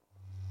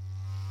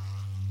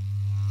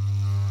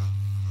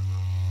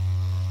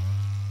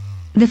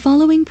The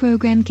following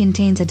program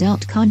contains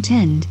adult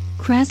content,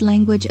 crass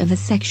language of a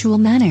sexual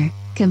manner,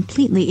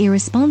 completely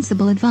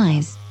irresponsible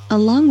advice,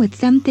 along with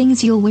some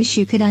things you'll wish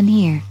you could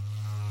unhear.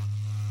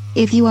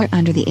 If you are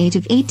under the age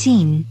of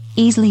 18,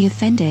 easily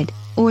offended,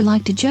 or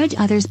like to judge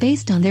others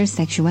based on their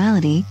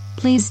sexuality,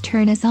 please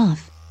turn us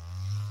off.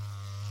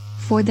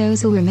 For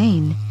those who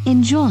remain,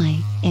 enjoy,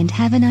 and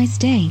have a nice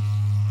day.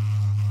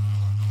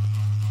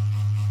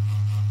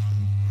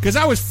 Because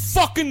I was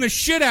fucking the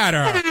shit out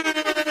of her.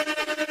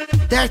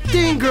 That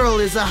thin girl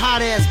is a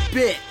hot-ass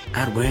bit.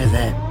 I'd wear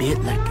that bit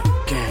like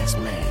a gas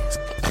mask.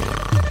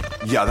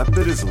 Yeah, that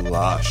bit is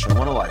lush. I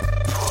want to,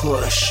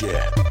 push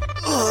it.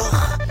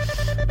 Ugh.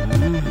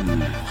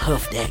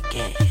 Huff that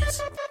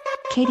gas.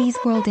 Katie's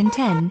World in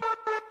 10,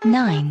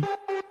 9,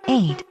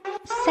 8,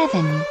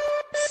 7,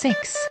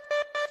 6,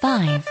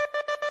 5,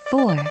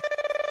 4,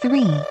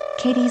 3.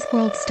 Katie's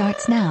World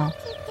starts now.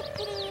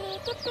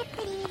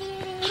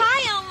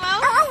 Hi, Elmo.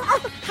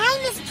 Oh, hi,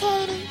 Miss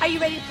Katie. Are you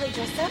ready to play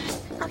dress up?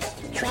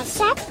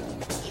 Dress up?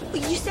 Well,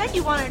 you said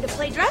you wanted to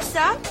play dress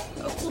up.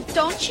 Well,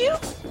 don't you?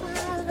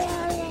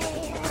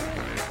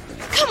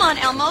 Come on,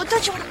 Elmo.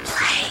 Don't you want to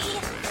play?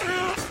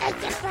 What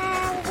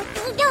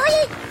are you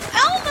doing?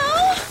 Elmo!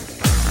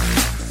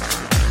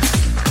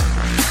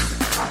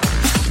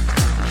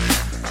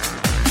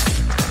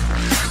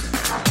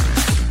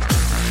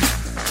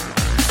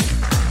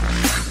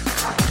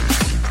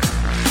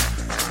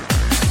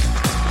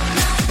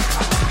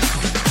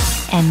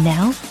 And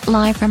now,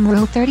 live from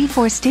Row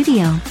 34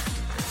 Studio,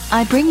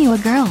 I bring you a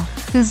girl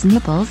whose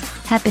nipples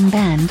have been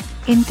banned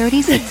in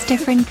 36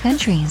 different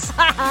countries.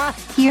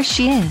 Here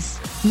she is,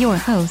 your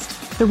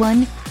host, the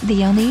one,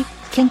 the only,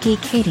 Kinky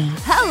Katie.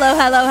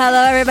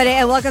 Hello, everybody,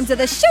 and welcome to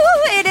the show.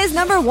 It is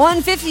number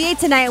 158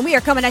 tonight, and we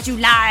are coming at you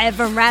live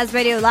from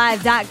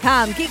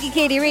RazRadioLive.com,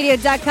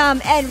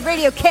 KinkyKatieRadio.com, and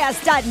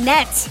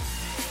RadioChaos.net.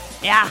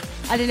 Yeah,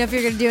 I didn't know if you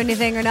were going to do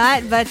anything or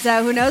not, but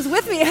who knows?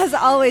 With me, as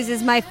always,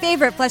 is my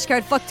favorite plush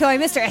card fuck toy,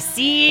 Mr.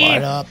 SC.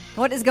 What up?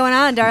 What is going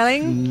on,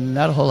 darling?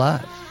 Not a whole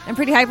lot. I'm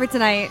pretty hyper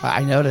tonight.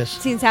 I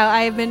noticed. Seems how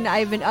I've been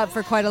up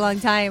for quite a long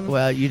time.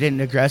 Well, you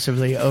didn't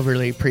aggressively,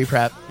 overly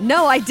pre-prep.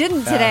 No, I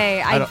didn't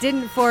today. I I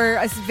didn't for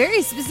a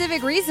very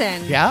specific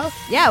reason. Yeah?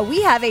 Yeah,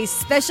 we have a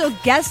special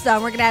guest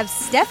on. We're going to have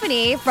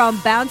Stephanie from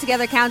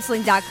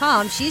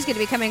BoundTogetherCounseling.com. She's going to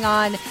be coming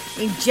on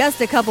in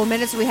just a couple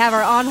minutes. We have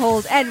her on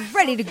hold and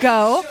ready to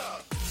go.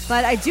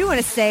 But I do want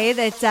to say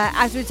that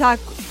after we talk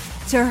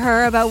to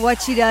her about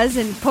what she does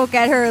and poke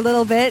at her a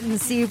little bit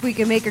and see if we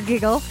can make her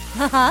giggle,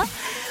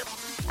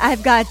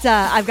 I've got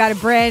a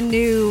brand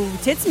new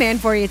tits man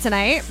for you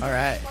tonight. All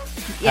right.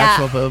 Yeah.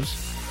 Actual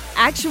boobs.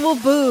 Actual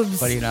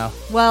boobs. What do you know?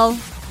 Well,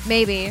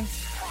 maybe.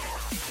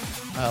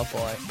 Oh,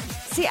 boy.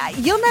 See,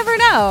 you'll never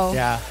know.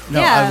 Yeah.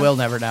 No, Yeah. I will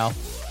never know.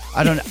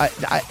 I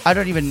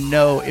don't even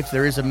know if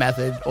there is a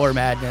method or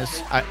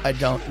madness. I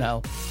don't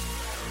know.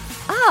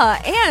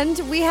 And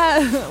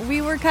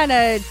we were kind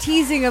of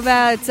teasing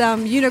about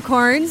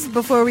unicorns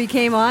before we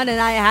came on, and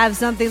I have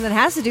something that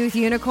has to do with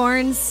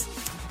unicorns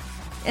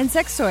and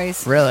sex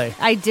toys. Really?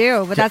 I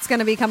do, but that's going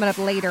to be coming up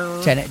later.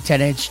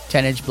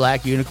 10-inch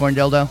black unicorn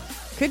dildo?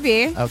 Could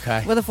be.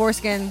 Okay. With a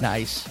foreskin.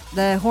 Nice.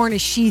 The horn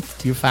is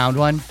sheathed. You found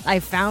one? I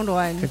found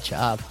one. Good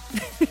job.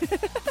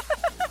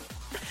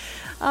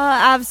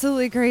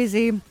 Absolutely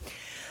crazy.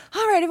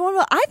 All right, everyone.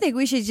 Well, I think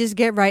we should just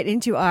get right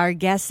into our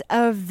guest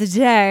of the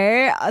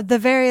day, the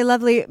very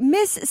lovely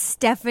Miss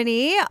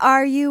Stephanie.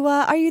 Are you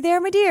there,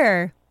 my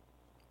dear?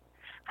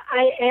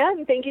 I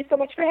am. Thank you so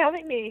much for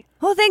having me.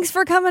 Well, thanks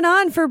for coming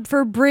on, for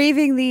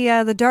braving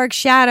the dark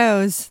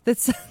shadows.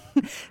 That's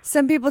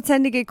some people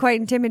tend to get quite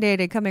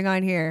intimidated coming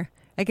on here.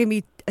 I can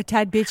be a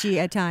tad bitchy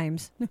at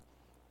times.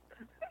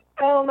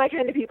 Oh, my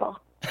kind of people.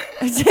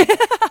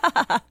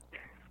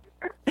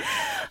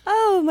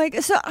 Oh my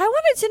God! So I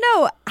wanted to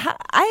know.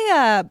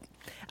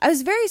 I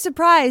was very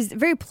surprised,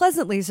 very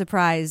pleasantly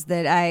surprised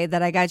that I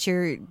got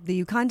that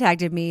you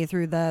contacted me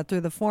through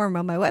the form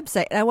on my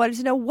website, and I wanted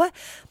to know what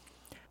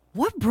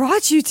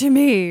brought you to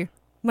me,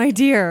 my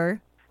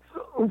dear.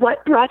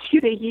 What brought you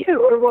to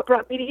you, or what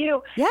brought me to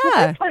you? Yeah. Well,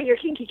 that's why you're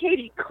Kinky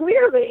Katie.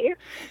 Clearly,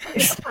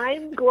 if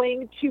I'm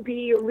going to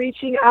be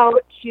reaching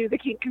out to the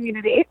kink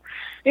community,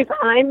 if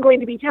I'm going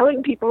to be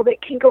telling people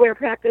that kink-aware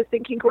practice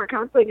and kink-aware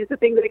counseling is a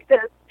thing that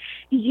exists,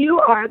 you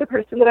are the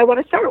person that I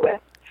want to start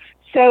with.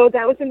 So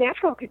that was a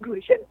natural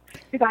conclusion.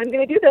 If I'm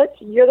going to do this,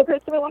 you're the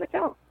person I want to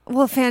tell.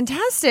 Well,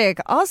 fantastic.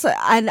 Also,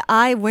 and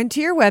I went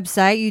to your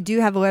website. You do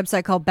have a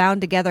website called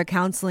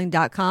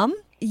BoundTogetherCounseling.com.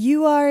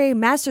 You are a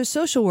master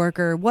social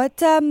worker. What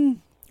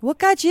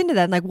got you into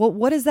that? Like,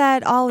 what does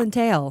that all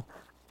entail?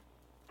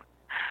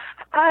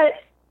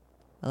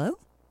 Hello?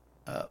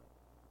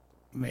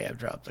 May have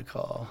dropped the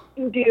call.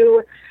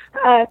 Do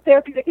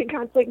therapeutic and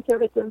counseling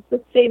services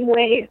the same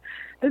way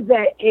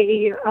that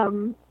a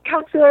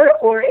counselor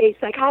or a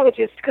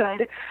psychologist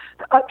could,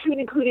 up to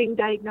and including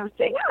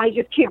diagnosing. I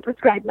just can't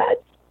prescribe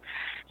meds.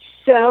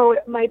 So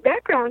my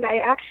background, I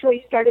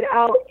actually started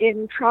out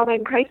in trauma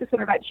and crisis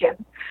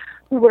intervention,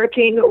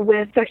 working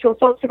with sexual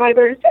assault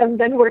survivors and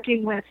then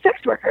working with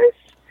sex workers.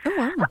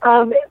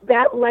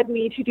 That led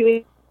me to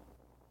doing.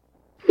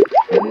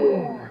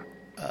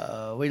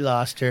 We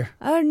lost her.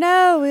 Oh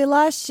no, we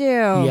lost you.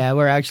 Yeah,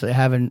 we're actually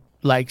having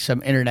like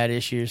some internet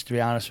issues, to be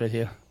honest with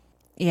you.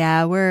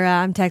 Yeah,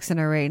 I'm texting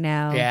her right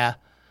now.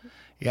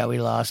 Yeah, we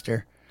lost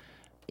her.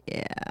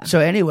 Yeah. So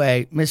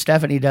anyway, Miss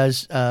Stephanie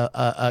does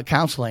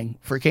counseling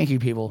for kinky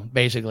people,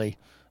 basically,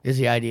 is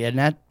the idea, isn't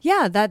that?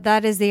 Yeah,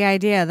 that is the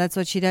idea. That's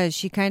what she does.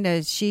 She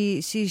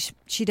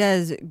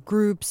does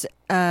groups,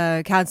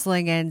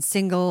 counseling and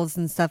singles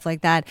and stuff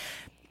like that.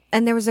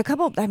 And there was a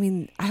couple,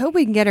 I hope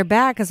we can get her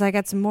back because I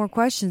got some more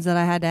questions that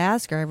I had to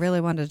ask her. I really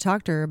wanted to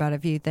talk to her about a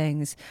few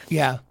things.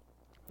 Yeah.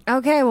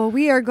 Okay, well,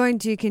 we are going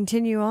to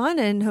continue on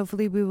and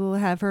hopefully we will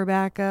have her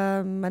back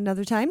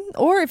another time.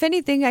 Or if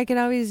anything, I can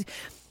always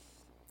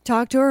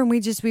talk to her and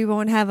we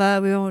won't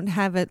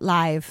have it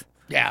live.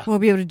 Yeah. We'll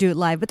be able to do it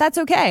live, but that's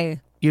okay.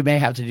 You may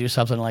have to do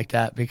something like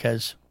that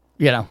because,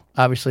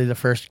 obviously the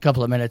first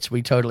couple of minutes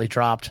we totally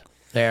dropped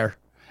there.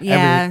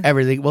 Yeah.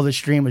 Everything. Well, the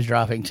stream was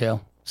dropping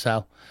too.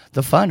 So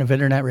the fun of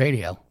internet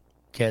radio,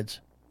 kids.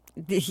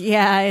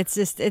 Yeah, it's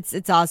just,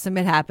 it's awesome.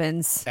 It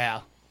happens.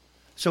 Yeah.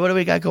 So what do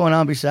we got going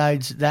on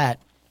besides that?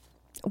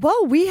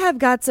 Well, we've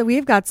got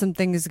some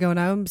things going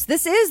on.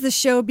 This is the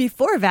show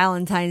before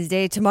Valentine's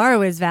Day.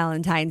 Tomorrow is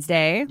Valentine's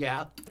Day.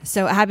 Yeah.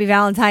 So happy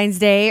Valentine's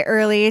Day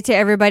early to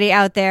everybody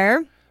out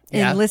there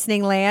in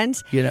listening land.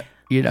 You know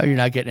you're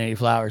not getting any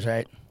flowers,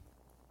 right?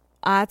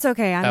 It's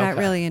okay. I'm not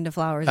really into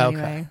flowers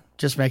anyway.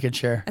 Just making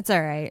sure. It's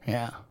all right.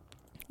 Yeah.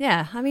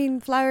 Yeah,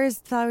 flowers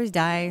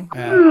die.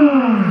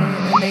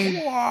 Yeah. And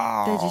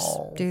they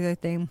just do their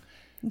thing.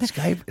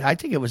 Skype, I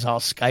think it was all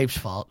Skype's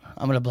fault.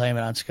 I'm going to blame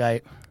it on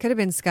Skype. Could have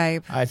been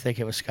Skype. I think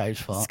it was Skype's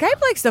fault. Skype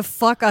likes to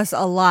fuck us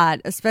a lot,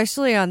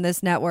 especially on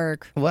this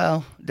network.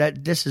 Well,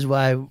 this is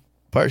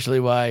partially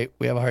why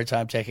we have a hard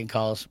time taking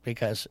calls,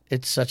 because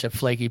it's such a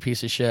flaky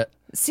piece of shit.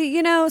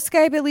 See,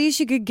 Skype, at least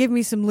you could give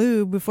me some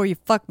lube before you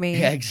fuck me.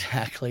 Yeah,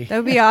 exactly. That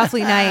would be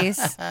awfully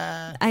nice.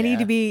 I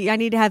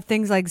need to have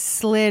things like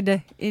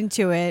slid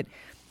into it.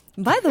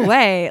 By the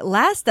way,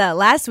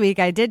 last week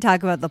I did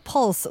talk about the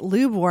Pulse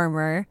lube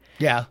warmer.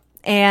 Yeah.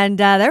 And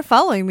they're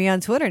following me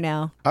on Twitter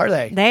now. Are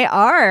they? They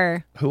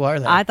are. Who are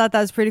they? I thought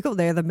that was pretty cool.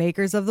 They're the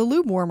makers of the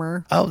lube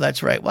warmer. Oh,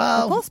 that's right.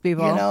 Well, the Pulse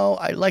people.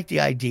 I like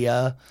the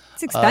idea.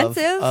 It's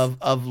expensive.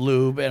 Of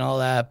lube and all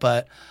that,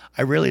 but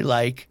I really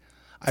like...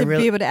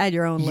 be able to add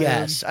your own lube.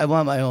 Yes, I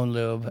want my own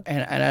lube,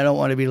 and I don't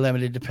want to be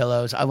limited to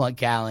pillows. I want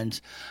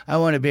gallons. I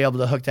want to be able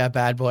to hook that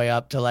bad boy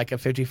up to like a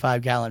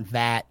 55-gallon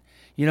vat.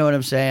 You know what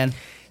I'm saying?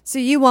 So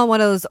you want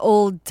one of those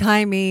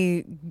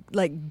old-timey,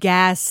 like,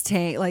 gas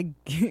tank, like,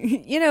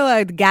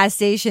 the gas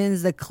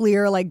stations, the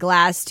clear, like,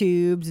 glass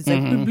tubes. It's like,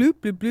 bloop, bloop,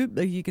 bloop, bloop.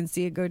 Like, you can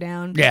see it go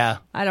down. Yeah.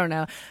 I don't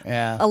know.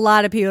 Yeah. A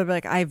lot of people are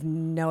like, I have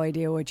no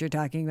idea what you're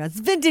talking about.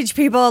 It's vintage,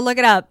 people. Look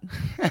it up.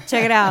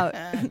 Check it out.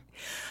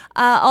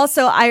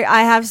 Also,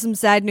 I have some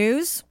sad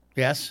news.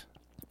 Yes?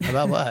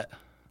 About what?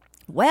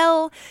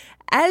 Well,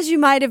 as you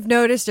might have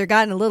noticed or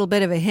gotten a little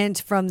bit of a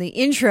hint from the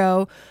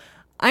intro,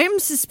 I am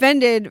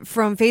suspended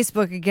from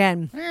Facebook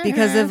again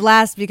because of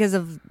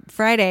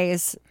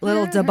Friday's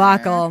little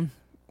debacle.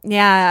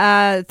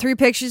 Yeah, 3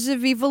 pictures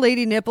of evil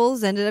lady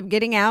nipples ended up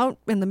getting out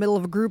in the middle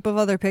of a group of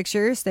other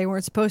pictures. They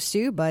weren't supposed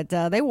to, but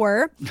they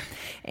were.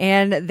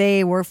 And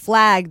they were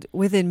flagged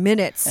within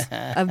minutes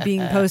of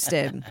being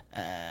posted.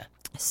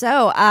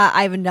 So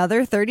I have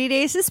another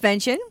 30-day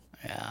suspension.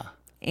 Yeah.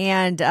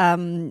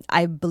 And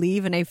I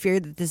believe and I fear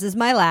that this is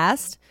my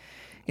last.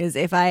 Is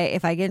if I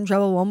get in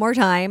trouble one more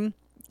time,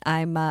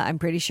 I'm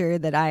pretty sure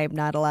that I am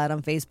not allowed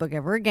on Facebook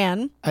ever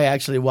again. I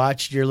actually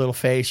watched your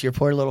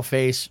poor little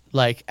face,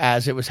 like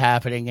as it was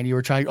happening, and you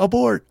were trying,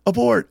 abort,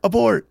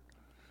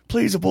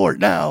 please abort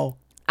now.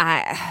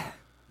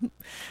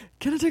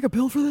 Can I take a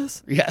pill for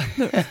this?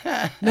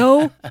 Yeah.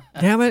 No,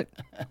 damn it.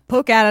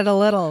 Poke at it a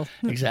little.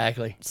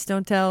 Exactly. Just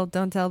don't tell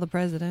the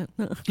president.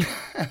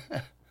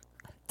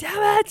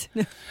 Damn it.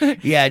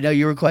 Yeah, no,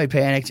 you were quite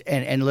panicked,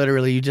 and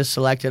literally you just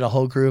selected a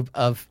whole group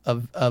of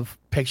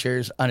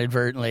pictures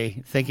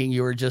inadvertently, thinking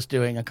you were just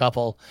doing a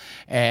couple,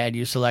 and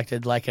you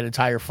selected like an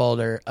entire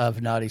folder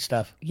of naughty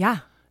stuff. Yeah.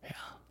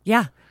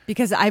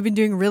 Because I've been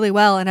doing really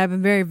well, and I've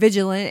been very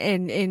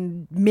vigilant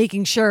in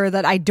making sure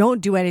that I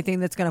don't do anything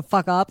that's going to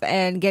fuck up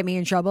and get me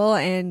in trouble,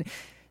 and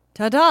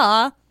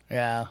ta-da.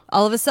 Yeah.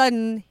 All of a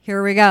sudden,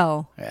 here we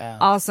go. Yeah.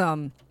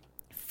 Awesome.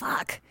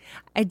 Fuck.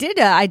 I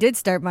did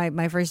start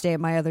my first day at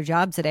my other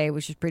job today,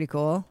 which is pretty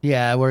cool.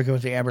 Yeah, working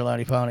with the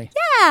Amberloni pony.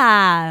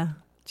 Yeah.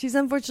 She's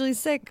unfortunately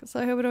sick,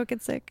 so I hope I don't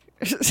get sick.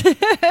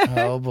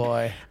 Oh,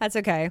 boy. That's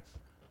okay.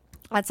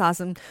 That's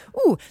awesome.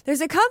 Ooh,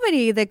 there's a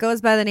company that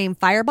goes by the name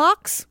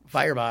Firebox.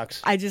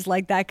 I just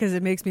like that because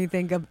it makes me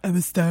think of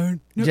Emma Stone.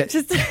 No, Do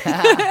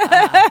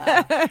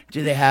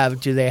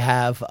they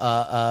have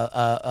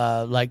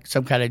like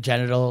some kind of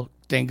genital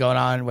thing going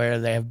on where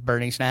they have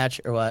burning snatch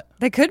or what?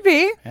 That could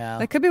be. Yeah.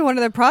 That could be one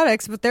of their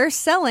products, but they're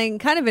selling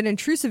kind of an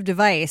intrusive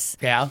device.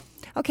 Yeah.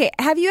 Okay,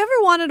 have you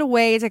ever wanted a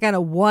way to kind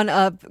of one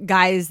up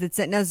guys that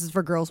send, now this is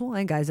for girls, well,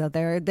 and guys out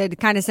there, that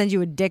kind of send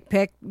you a dick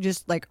pic,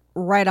 just like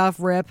right off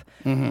rip,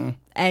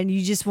 and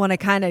you just want to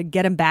kind of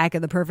get them back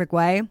in the perfect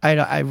way?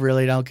 I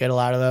really don't get a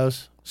lot of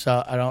those,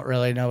 so I don't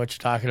really know what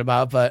you're talking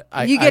about. But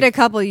you get a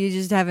couple, you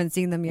just haven't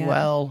seen them yet.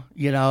 Well,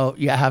 you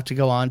have to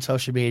go on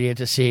social media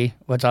to see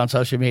what's on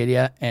social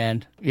media,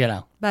 and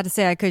About to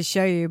say I could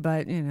show you,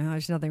 but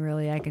there's nothing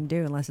really I can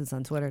do unless it's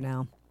on Twitter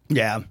now.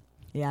 Yeah.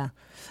 Yeah.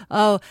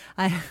 Oh,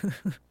 I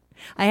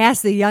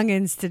asked the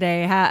youngins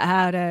today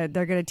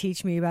they're going to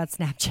teach me about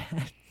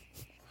Snapchat.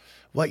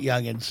 What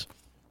youngins?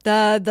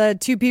 The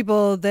two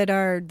people that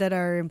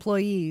are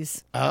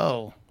employees.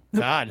 Oh,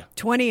 God.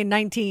 20 and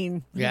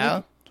 19.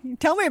 Yeah.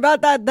 Tell me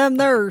about that. Them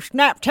their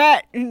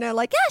Snapchat, and they're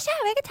like, yeah, sure,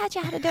 we can teach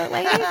you how to do it,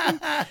 lady.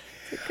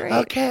 Great.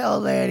 Okay,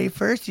 old lady.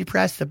 First, you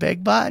press the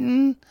big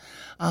button,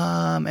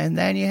 and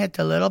then you hit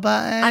the little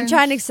button. I'm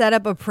trying to set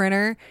up a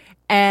printer,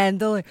 and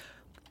they're like,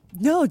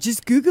 no,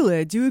 just Google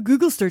it. Do a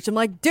Google search. I'm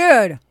like,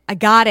 dude, I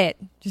got it.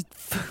 Just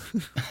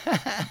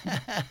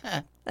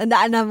and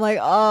I'm like,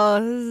 oh,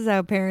 this is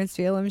how parents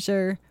feel, I'm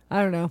sure.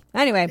 I don't know.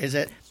 Anyway. Is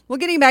it? Well,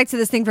 getting back to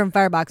this thing from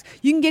Firebox,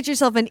 you can get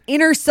yourself an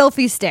inner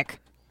selfie stick.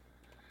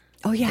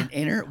 Oh, yeah. An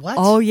inner what?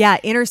 Oh, yeah,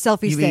 inner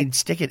selfie you stick. You mean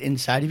stick it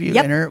inside of you?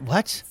 Yep. Inner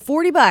what?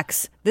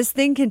 $40. This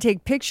thing can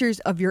take pictures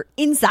of your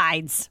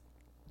insides.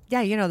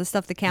 Yeah, the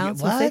stuff that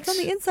counts. What? It's on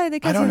the inside that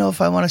counts. I don't know if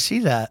I want to see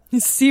that.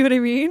 See what I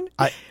mean?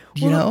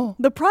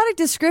 The product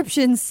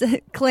description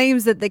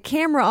claims that the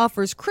camera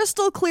offers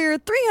crystal clear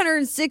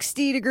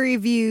 360-degree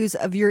views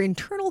of your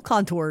internal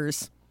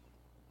contours.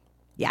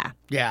 Yeah.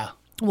 Yeah.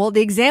 Well,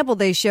 the example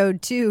they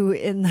showed too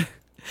in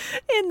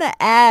the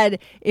ad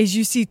is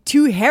you see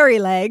two hairy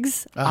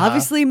legs,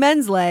 obviously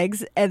men's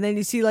legs, and then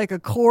you see like a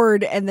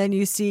cord, and then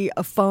you see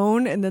a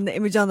phone, and then the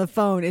image on the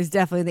phone is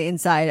definitely the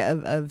inside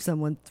of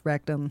someone's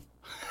rectum.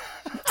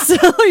 So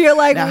you're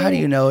like, now how do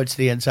you know it's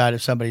the inside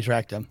of somebody's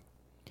rectum?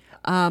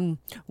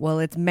 Well,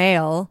 it's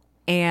male,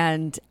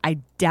 and I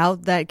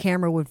doubt that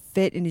camera would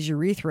fit in his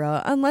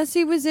urethra unless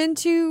he was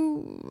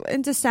into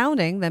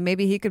sounding. Then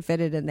maybe he could fit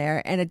it in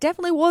there, and it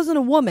definitely wasn't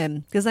a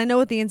woman because I know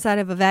what the inside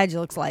of a vag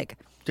looks like.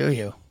 Do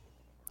you?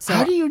 So,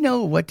 how do you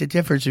know what the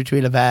difference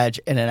between a vag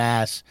and an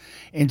ass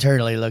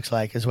internally looks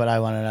like is what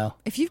I want to know.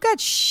 If you've got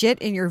shit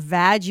in your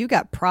vag, you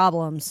got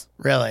problems.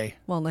 Really?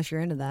 Well, unless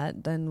you're into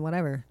that, then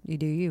whatever. You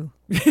do you.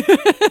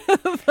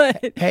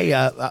 But, hey,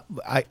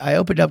 I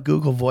opened up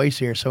Google Voice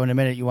here, so in a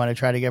minute you want to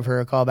try to give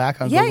her a call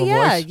back on Google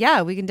Voice?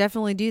 Yeah, we can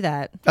definitely do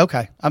that.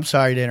 Okay. I'm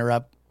sorry to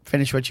interrupt.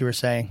 Finish what you were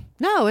saying.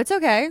 No, it's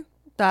okay.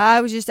 I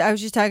was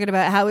just talking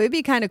about how it would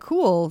be kind of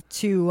cool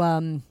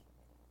to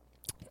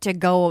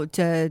go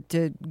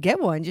to get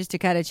one just to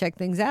kind of check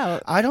things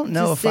out. I don't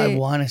know if I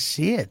want to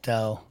see it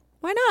though.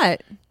 Why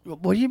not?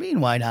 What do you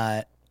mean? Why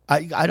not?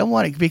 I don't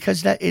want it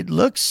because it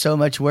looks so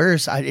much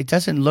worse. It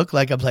doesn't look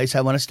like a place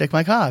I want to stick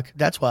my cock.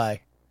 That's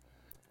why.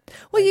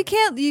 Well, you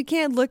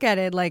can't look at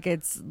it like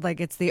it's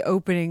the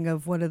opening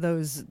of one of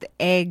those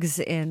eggs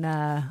in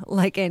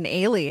like an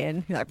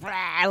Alien,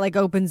 like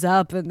opens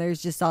up and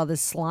there's just all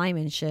this slime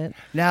and shit.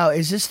 Now,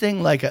 is this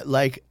thing like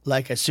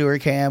a sewer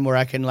cam where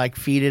I can like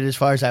feed it as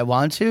far as I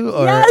want to,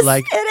 or yes,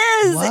 like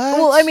it is? What?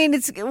 Well, I mean, you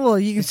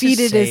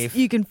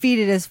can feed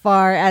it as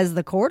far as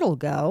the cord will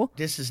go.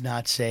 This is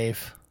not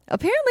safe.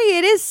 Apparently,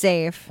 it is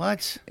safe.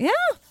 What? Yeah,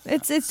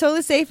 it's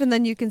totally safe, and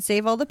then you can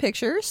save all the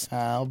pictures.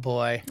 Oh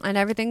boy! And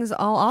everything's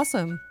all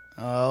awesome.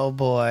 Oh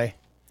boy!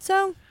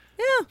 So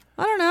yeah,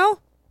 I don't know.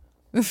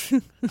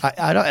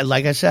 I don't.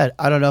 Like I said,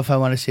 I don't know if I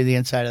want to see the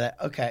inside of that.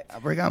 Okay,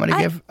 I'm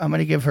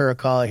gonna give her a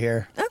call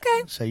here.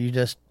 Okay. So you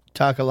just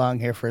talk along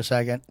here for a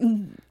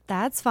second.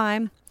 That's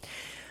fine.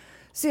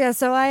 So yeah,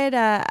 so I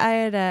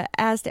had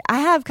asked.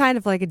 I have kind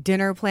of like a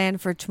dinner plan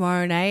for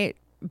tomorrow night.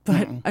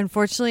 But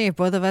unfortunately, if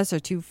both of us are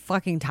too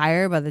fucking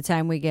tired by the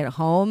time we get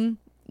home,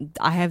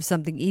 I have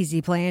something easy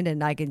planned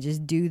and I can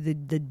just do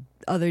the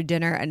other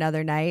dinner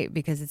another night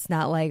because it's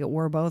not like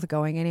we're both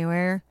going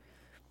anywhere.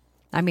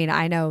 I mean,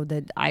 I know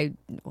that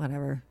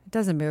whatever. It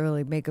doesn't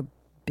really make a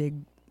big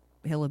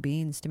hill of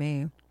beans to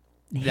me.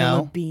 Hill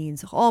of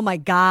beans. Oh my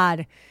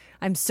God.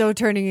 I'm so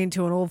turning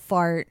into an old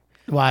fart.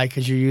 Why?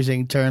 Because you're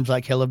using terms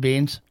like hill of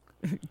beans?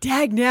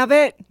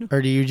 Dagnabbit.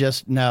 Or do you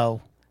just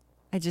know?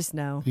 I just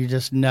know. You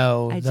just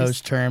know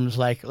those terms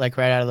like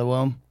right out of the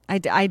womb?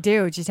 I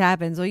do. It just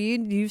happens. Well,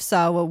 you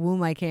saw what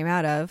womb I came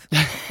out of.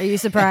 Are you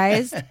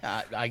surprised?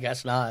 I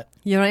guess not.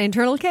 You want an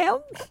internal cam?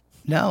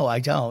 No, I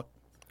don't.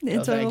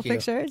 Internal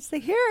picture. It's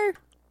like, here.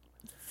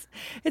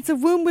 It's a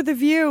womb with a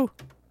view.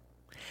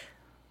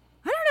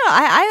 I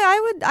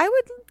don't know.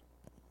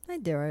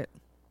 I'd do it.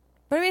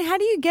 But I mean, how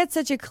do you get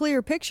such a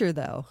clear picture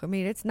though? I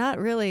mean, it's not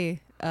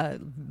really a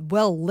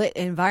well lit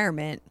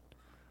environment.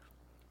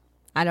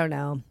 I don't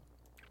know.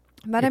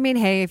 But I mean,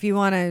 hey, if you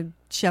want to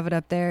shove it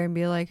up there and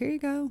be like, here you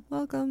go,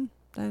 welcome,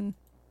 then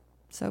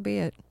so be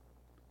it.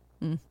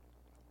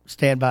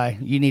 Stand by.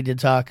 You need to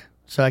talk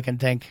so I can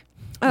think.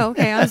 Oh,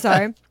 okay. I'm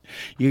sorry.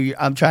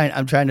 I'm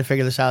trying to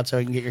figure this out so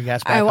I can get your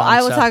gas back. I will, on,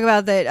 I will so. talk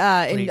about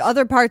that. In Please.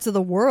 other parts of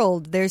the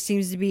world, there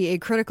seems to be a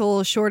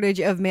critical shortage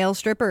of male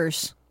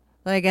strippers.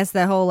 I guess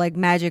that whole like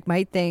Magic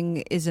Mike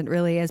thing isn't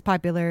really as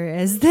popular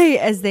as they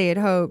had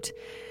hoped.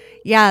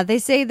 Yeah, they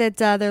say that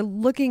they're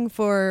looking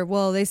for,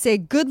 well, they say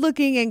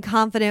good-looking and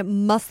confident,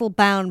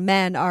 muscle-bound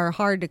men are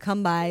hard to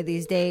come by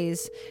these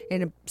days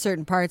in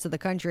certain parts of the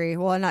country.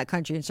 Well, not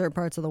country, in certain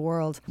parts of the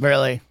world.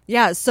 Really?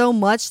 Yeah, so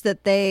much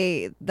that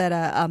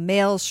a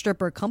male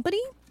stripper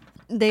company,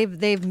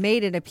 they've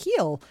made an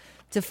appeal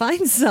to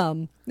find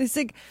some. It's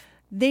like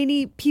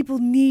people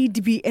need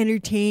to be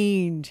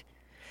entertained.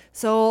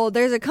 So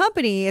there's a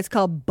company, it's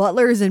called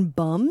Butlers and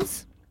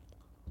Bums.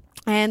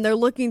 And they're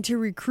looking to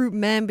recruit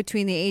men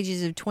between the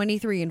ages of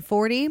 23 and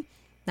 40.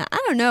 Now,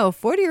 I don't know,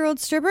 40-year-old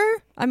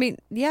stripper? I mean,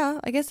 yeah,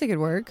 I guess they could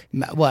work.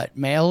 What,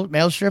 male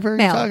stripper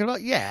Male. you're talking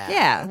about? Yeah.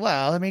 Yeah.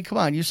 Well, I mean, come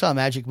on. You saw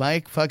Magic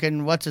Mike.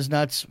 Fucking, what's his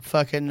nuts?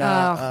 Fucking,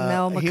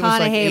 no, he was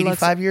like McConaughey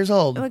 85 years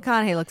old.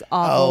 McConaughey looks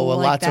awful. Oh, well,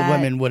 like lots that. of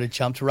women would have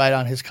jumped right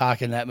on his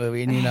cock in that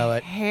movie, and you know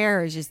it.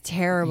 Hair is just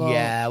terrible.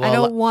 Yeah, I well,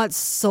 don't want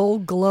soul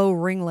glow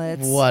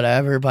ringlets.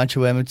 Whatever. A bunch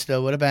of women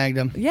still would have banged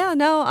him. Yeah,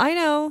 no, I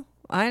know.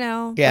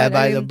 Yeah, but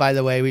I mean, by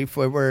the way,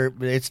 we're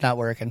it's not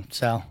working.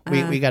 So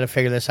we got to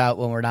figure this out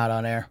when we're not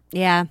on air.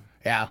 Yeah.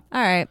 Yeah.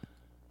 All right.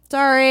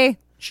 Sorry.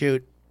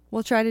 Shoot.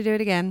 We'll try to do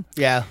it again.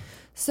 Yeah.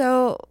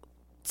 So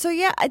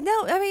yeah,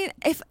 no, I mean,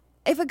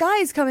 if a guy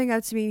is coming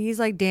up to me and he's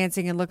like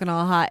dancing and looking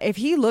all hot, if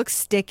he looks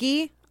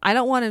sticky, I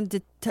don't want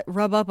him to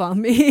rub up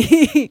on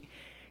me.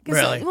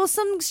 Really? Well,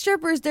 some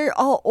strippers, they're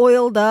all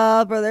oiled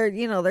up or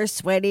they're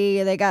sweaty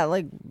and they got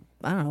like,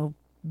 I don't know,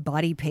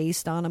 body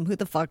paste on them. Who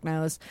the fuck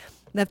knows?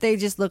 And if they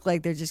just look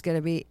like they're just going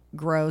to be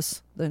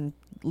gross, then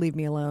leave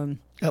me alone.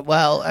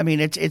 Well, I mean,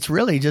 it's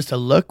really just a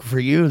look for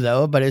you,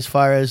 though. But as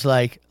far as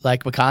like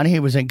McConaughey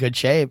was in good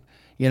shape,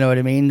 you know what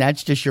I mean?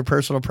 That's just your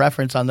personal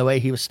preference on the way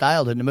he was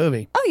styled in the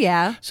movie. Oh,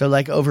 yeah. So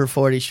like over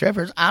 40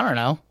 strippers, I don't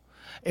know.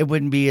 It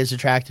wouldn't be as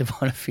attractive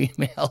on a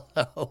female,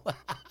 though.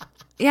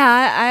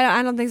 Yeah,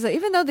 I don't think so.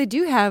 Even though they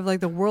do have like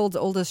the world's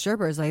oldest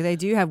strippers, like they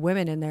do have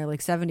women in their like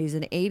 70s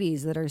and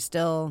 80s that are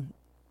still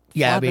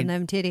flopping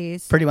them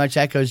titties. Pretty much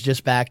that goes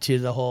just back to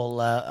the whole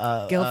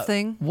guilt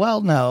thing.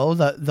 Well, no,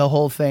 the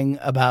whole thing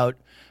about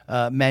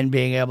men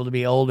being able to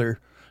be older,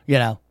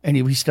 and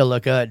we still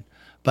look good,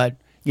 but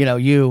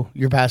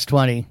you're past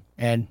 20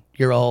 and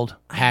you're old,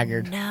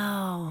 haggard.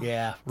 No.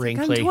 Yeah, Like,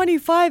 wrinkly. I'm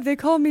 25. They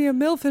call me a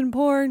MILF in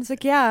porn. It's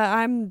like, yeah,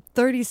 I'm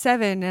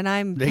 37 and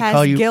I'm They past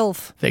call you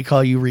GILF. They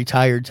call you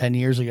retired 10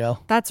 years ago.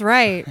 That's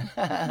right.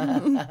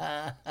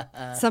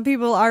 Some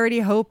people already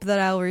hope that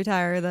I'll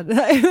retire. That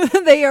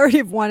they already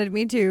have wanted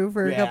me to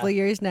for a couple of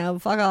years now.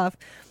 Fuck off.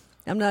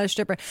 I'm not a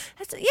stripper.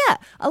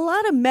 A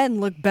lot of men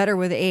look better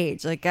with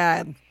age. Like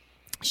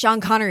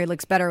Sean Connery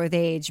looks better with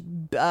age.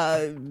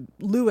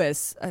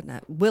 Willis.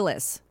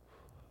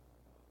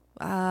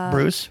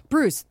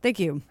 Bruce, thank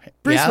you.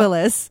 Bruce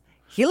Willis.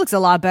 He looks a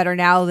lot better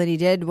now than he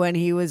did when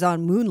he was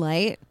on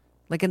Moonlight,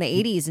 like in the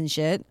 80s and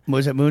shit.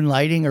 Was it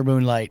moonlighting or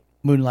moonlight?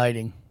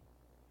 Moonlighting.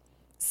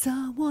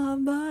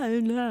 Someone by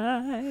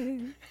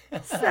night,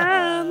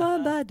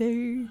 someone by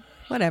day.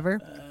 Whatever.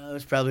 That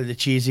was probably the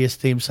cheesiest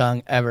theme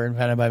song ever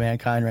invented by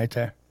mankind right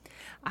there.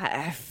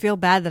 I feel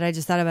bad that I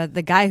just thought about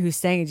the guy who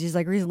sang it. Just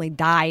like recently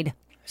died.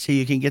 So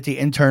you can get the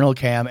internal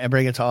cam and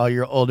bring it to all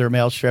your older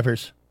male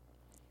strippers.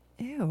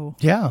 Ew.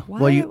 Yeah.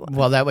 Why?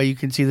 Well, that way you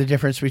can see the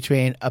difference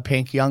between a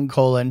pink young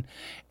colon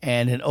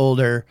and an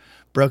older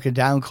broken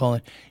down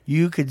colon.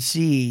 You could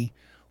see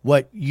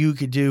what you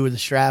could do with a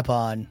strap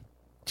on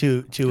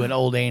to an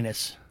old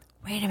anus.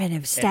 Wait a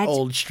minute. An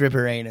old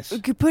stripper anus.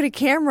 We could put a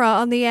camera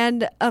on the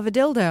end of a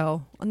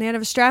dildo, on the end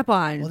of a strap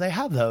on. Well, they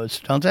have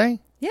those, don't they?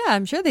 Yeah,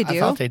 I'm sure they do. I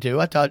thought they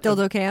do. I thought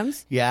dildo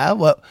cams. Yeah.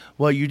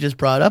 Well, you just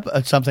brought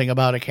up something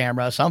about a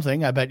camera.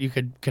 Something. I bet you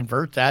could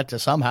convert that to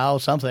somehow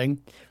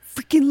something.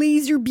 Freaking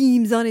laser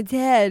beams on its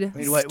head. I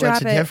mean, what's the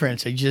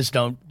difference? You just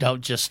don't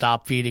just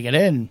stop feeding it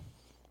in.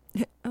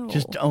 Oh.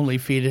 Just only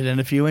feed it in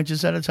a few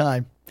inches at a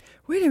time.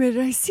 Wait a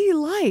minute, I see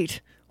light.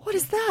 What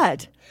is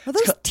that? Are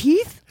those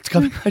teeth? It's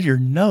coming out of your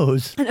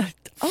nose.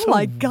 Oh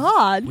my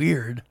God.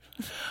 Weird.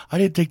 I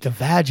didn't think the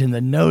vag and the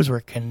nose were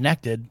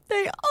connected.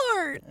 They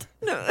aren't.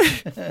 No.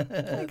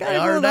 I gotta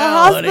go to the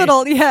now, hospital.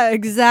 honey. Yeah,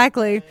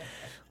 exactly.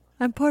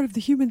 I'm part of the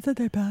human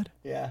centipede.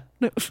 Yeah.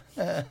 No. For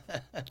the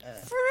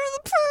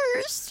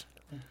purse.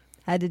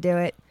 Had to do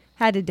it.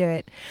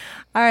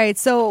 All right,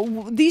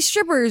 so these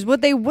strippers,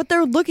 what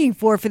they're looking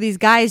for these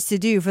guys to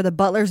do for the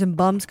Butlers and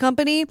Bums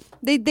company,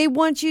 they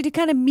want you to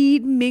kind of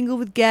meet and mingle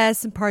with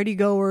guests and party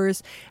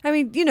goers. I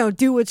mean,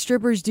 do what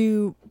strippers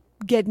do,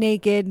 get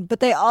naked, but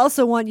they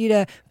also want you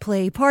to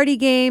play party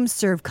games,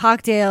 serve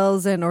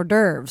cocktails and hors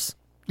d'oeuvres.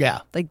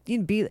 Yeah. Like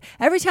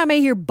every time I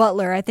hear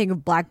Butler, I think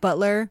of Black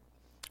Butler.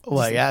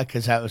 Well, yeah,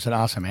 because that was an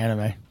awesome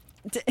anime.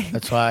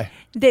 That's why.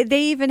 They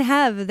even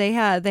have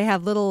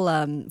little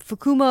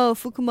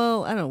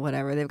Fukumo, I don't know,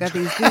 whatever. They've got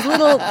these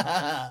little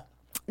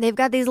they've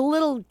got these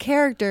little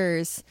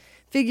characters,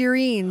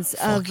 figurines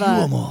of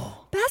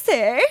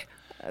Basse.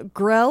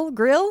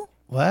 Grill?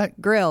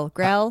 What? Grell.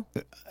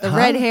 The Huh?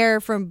 red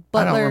hair from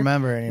Butler. I don't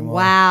remember anymore.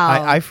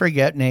 Wow. I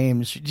forget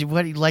names.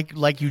 What?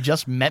 Like you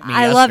just met me.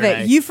 I love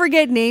yesterday. it. You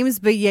forget names,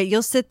 but yet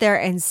you'll sit there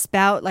and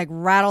spout, like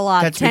rattle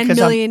off That's 10 because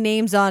million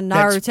names on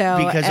Naruto.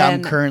 That's because I'm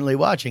and- currently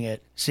watching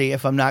it. See,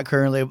 if I'm not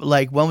currently,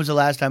 like, when was the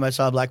last time I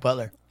saw Black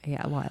Butler?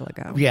 Yeah, a while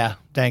ago. Yeah,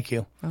 thank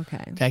you.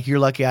 Okay. Thank you. You're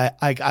lucky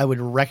I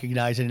would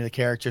recognize any of the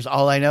characters.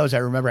 All I know is I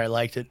remember I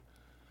liked it.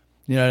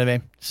 You know what I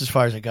mean? It's as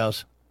far as it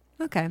goes.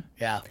 Okay.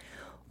 Yeah.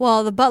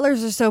 Well, the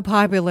Butlers are so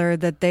popular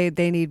that they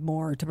need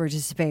more to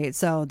participate.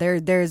 So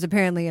there's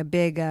apparently a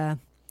big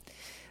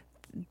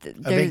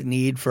big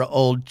need for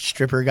old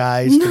stripper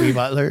guys to be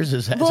butlers.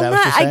 Is that what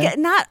you're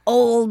saying? not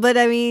old, but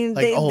I mean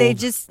Like they old.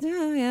 just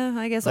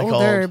I guess Like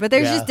older. old, But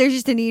there's yeah.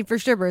 just a need for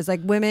strippers.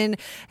 Like women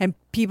and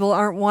people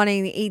aren't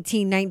wanting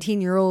 18,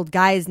 19-year-old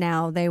guys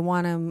now. They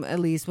want them at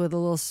least with a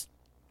little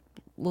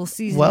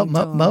seasoning. Well,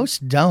 to 'em.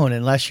 most don't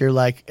unless you're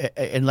cougar.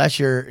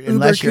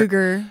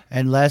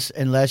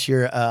 unless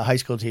you're a high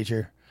school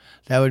teacher.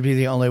 That would be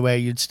the only way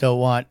you'd still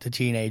want the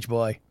teenage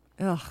boy.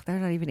 Ugh, they're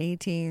not even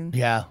 18.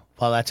 Yeah,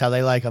 well, that's how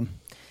they like them.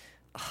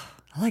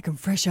 I like them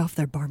fresh off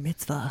their bar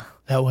mitzvah.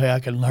 That way I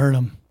can learn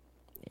them.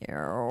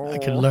 I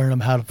can learn them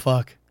how to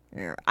fuck.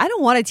 I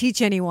don't want to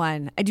teach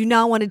anyone. I do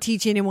not want to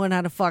teach anyone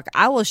how to fuck.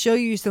 I will show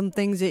you some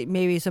things that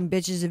maybe some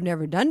bitches have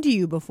never done to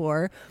you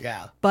before.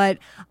 Yeah. But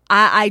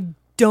I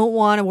don't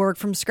want to work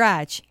from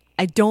scratch.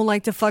 I don't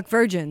like to fuck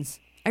virgins.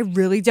 I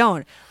really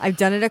don't. I've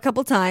done it a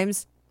couple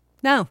times.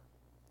 No,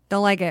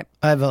 don't like it.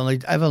 I've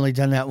only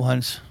done that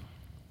once.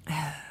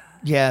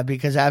 Yeah,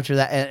 because after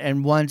that,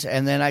 and once,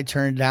 and then I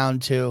turned down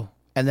two,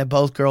 and then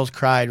both girls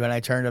cried when I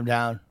turned them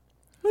down.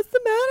 What's the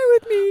matter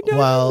with me? Don't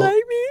you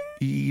like me?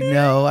 You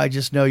know, I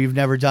just know you've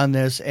never done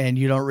this, and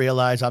you don't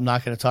realize I'm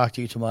not going to talk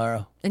to you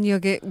tomorrow. And you'll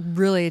get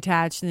really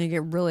attached, and you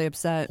get really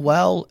upset.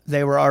 Well,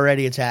 they were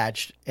already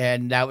attached,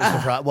 and that was the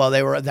problem. Well,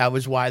 that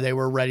was why they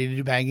were ready to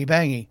do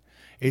bangy,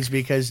 is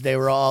because they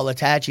were all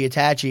attachy,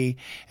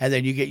 and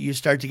then you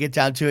start to get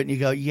down to it, and you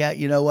go, yeah,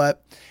 you know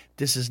what?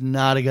 This is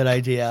not a good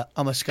idea.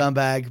 I'm a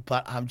scumbag,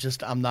 but I'm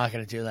not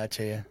going to do that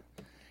to you.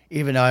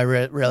 Even though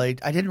I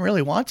didn't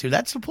really want to.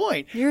 That's the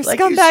point. You're a Like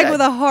scumbag said. with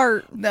a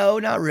heart. No,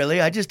 not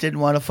really. I just didn't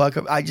want to fuck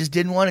up. I just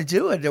didn't want to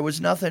do it. There was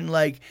nothing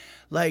like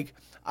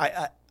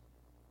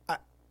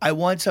I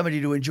want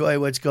somebody to enjoy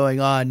what's going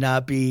on,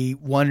 not be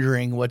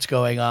wondering what's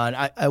going on.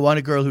 I want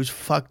a girl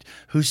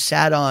who's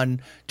sat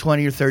on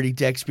 20 or 30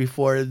 dicks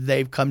before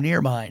they've come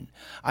near mine.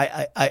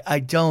 I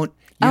don't.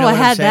 You know I what I'm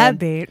had that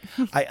saying?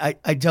 bait.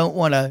 I don't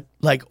want to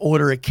like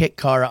order a kit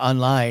car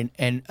online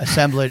and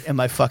assemble it in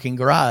my fucking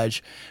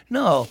garage.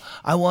 No,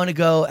 I want to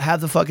go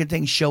have the fucking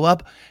thing show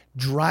up,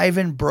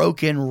 driving,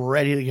 broken,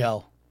 ready to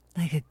go.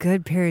 Like a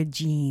good pair of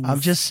jeans.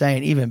 I'm just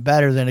saying, even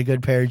better than a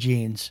good pair of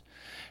jeans.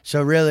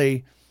 So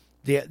really,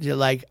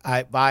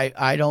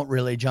 I don't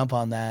really jump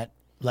on that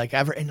like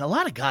ever, and a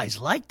lot of guys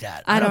like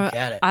that. I don't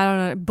get it. I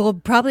don't know. Well,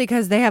 probably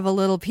because they have a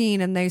little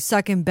peen and they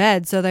suck in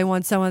bed, so they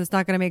want someone that's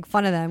not going to make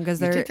fun of them because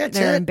You think they're that's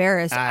it?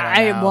 embarrassed.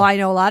 I don't know. Well, I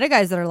know a lot of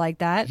guys that are like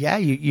that. Yeah,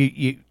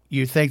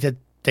 you think that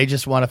they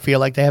just want to feel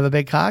like they have a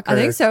big cock? Or? I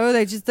think so.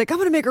 They just like, I'm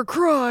going to make her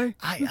cry.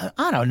 I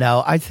don't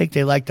know. I think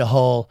they like the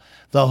whole.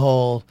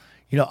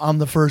 You know, I'm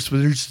the first, but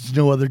there's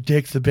no other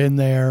dicks have been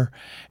there,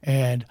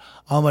 and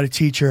I'm going to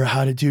teach her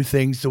how to do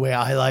things the way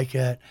I like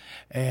it,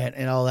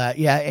 and all that.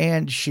 Yeah,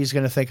 and she's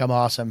going to think I'm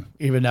awesome,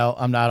 even though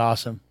I'm not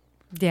awesome.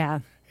 Yeah.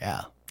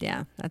 Yeah.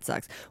 Yeah, that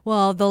sucks.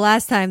 Well, the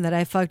last time that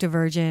I fucked a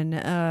virgin,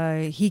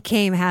 he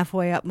came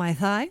halfway up my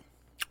thigh.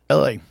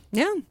 Really?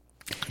 Yeah.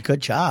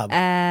 Good job.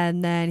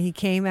 And then he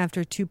came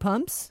after 2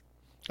 pumps.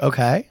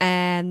 Okay.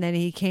 And then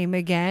he came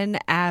again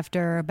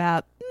after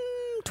about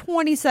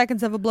 20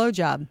 seconds of a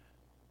blowjob.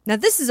 Now,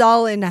 this is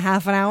all in a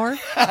half an hour.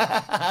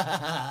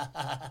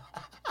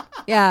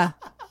 Yeah.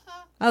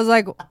 I was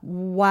like,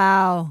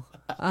 wow.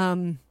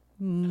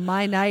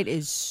 My night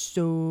is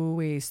so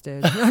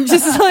wasted. I'm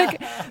just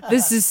like,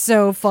 this is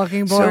so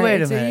fucking boring. So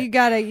wait a minute. You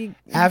gotta.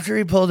 After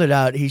he pulled it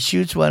out, he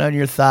shoots one on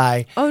your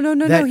thigh. Oh, no.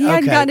 He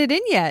hadn't gotten it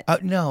in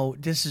yet. No,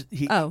 this is.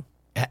 Oh.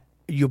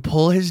 You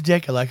pull his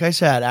dick, like I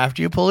said,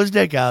 after you pull his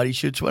dick out, he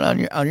shoots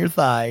one on your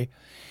thigh.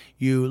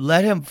 You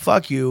let him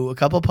fuck you a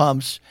couple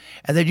pumps,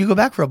 and then you go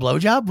back for a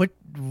blowjob?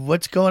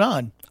 What's going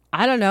on?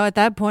 I don't know. At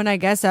that point, I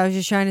guess I was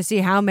just trying to see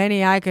how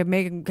many times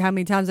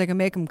I could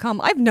make him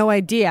come. I have no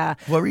idea.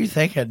 What were you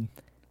thinking?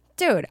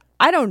 Dude,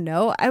 I don't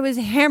know. I was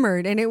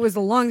hammered, and it was a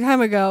long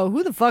time ago.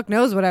 Who the fuck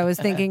knows what I was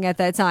thinking at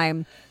that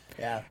time?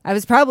 Yeah. I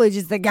was probably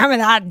just like, give me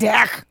that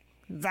dick.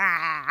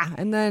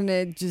 And then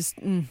it just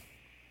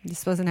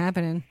wasn't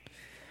happening.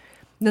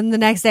 Then the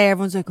next day,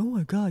 everyone's like, oh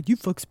my God, you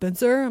fuck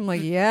Spencer? I'm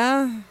like,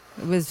 yeah.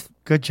 It was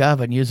good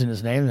job on using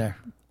his name there.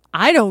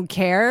 I don't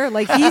care.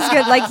 Like, he's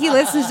good. Like, he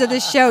listens to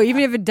this show.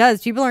 Even if it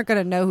does, people aren't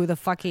going to know who the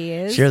fuck he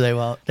is. Sure they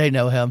won't. They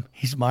know him.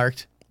 He's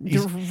marked.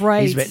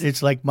 Right.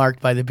 It's like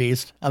marked by the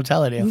beast. I'm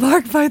telling you.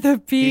 Marked by the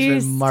beast.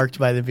 He's been marked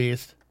by the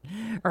beast.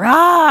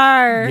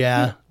 Rawr.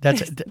 Yeah.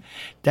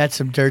 That's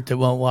some dirt that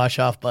won't wash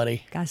off,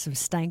 buddy. Got some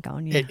stank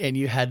on you. And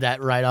you had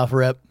that right off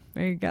rip.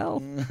 There you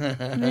go.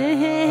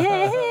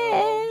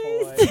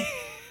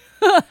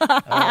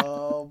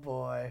 Oh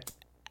boy.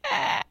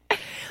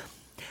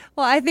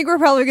 Well, I think we're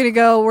probably going to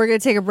go. We're going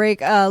to take a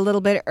break a little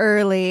bit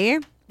early.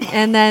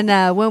 And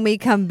then when we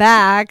come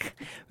back,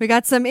 we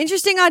got some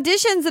interesting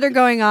auditions that are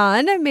going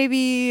on.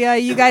 Maybe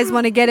you guys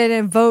want to get in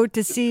and vote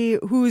to see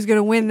who's going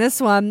to win this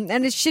one.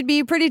 And it should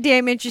be pretty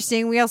damn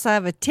interesting. We also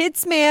have a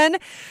tits man.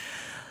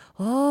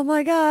 Oh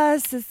my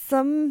gosh.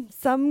 Some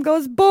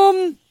goes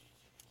boom.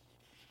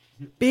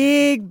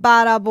 Big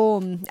bada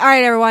boom. All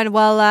right, everyone.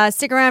 Well,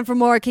 stick around for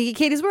more Kinky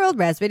Katie's World,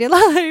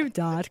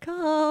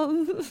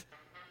 RazRadioLive.com.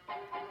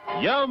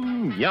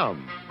 Yum,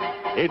 yum.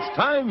 It's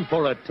time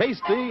for a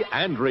tasty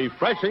and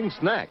refreshing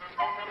snack.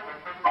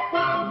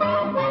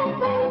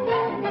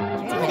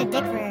 I want a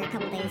dick for a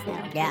couple days, though.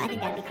 Yeah. I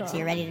think that'd be cool. So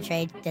you're ready to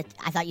trade?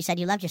 I thought you said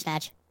you loved your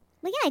snatch.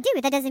 Well, yeah, I do,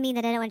 but that doesn't mean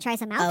that I don't want to try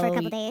some out for a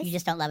couple days. You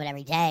just don't love it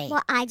every day.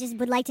 Well, I just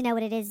would like to know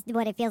what it is,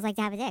 what it feels like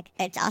to have a dick.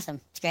 It's awesome.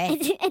 It's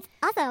great. It's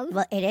awesome.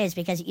 Well, it is,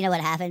 because you know what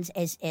happens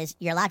is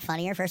you're a lot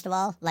funnier, first of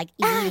all. Like,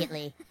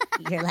 immediately.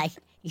 You're like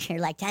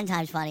 10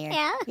 times funnier.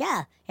 Yeah?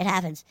 Yeah, it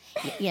happens.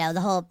 You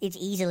know, it's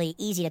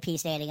easy to pee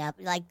standing up.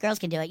 Like, girls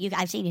can do it.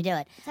 I've seen you do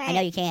it. Sorry. I know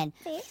you can.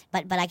 See?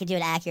 But I can do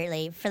it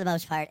accurately for the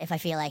most part if I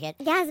feel like it.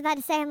 Yeah, I was about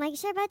to say, I'm like,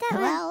 sure about that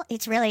one? Well,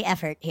 it's really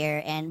effort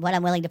here and what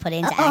I'm willing to put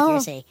into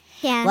accuracy.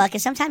 Yeah. Well,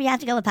 because sometimes you have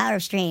to go with power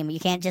of stream. You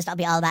can't just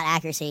be all about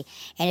accuracy.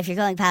 And if you're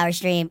going power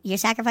stream, you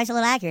sacrifice a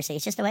little accuracy.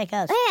 It's just the way it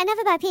goes. Oh, yeah,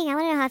 enough about peeing. I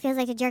want to know how it feels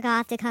like to jerk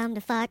off, to come,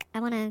 to fuck. I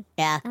want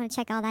to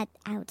check all that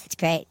out. It's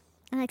great.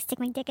 I like stick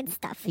my dick and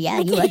stuff.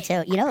 Yeah, you would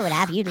too. You know what would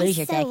happen? You'd lose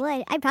your dick.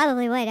 Would. I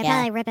probably would. I'd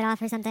probably rip it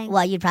off or something.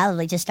 Well, you'd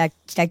probably just start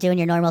doing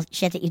your normal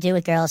shit that you do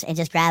with girls and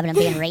just grabbing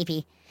them, being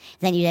rapey.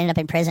 Then you'd end up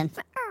in prison.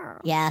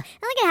 Yeah. I'm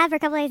only gonna have for a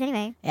couple days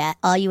anyway. Yeah.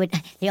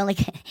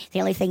 The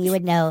only thing you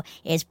would know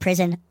is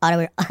prison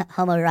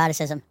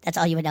homoeroticism. That's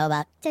all you would know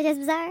about. JoJo's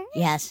Bizarre?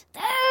 Yes.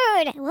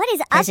 Dude, what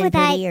is Prison up with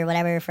that? Pootie or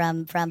whatever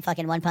from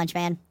fucking One Punch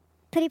Man.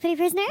 Pootie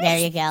Prisoners? There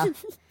you go.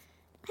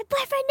 My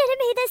boyfriend knitted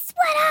me this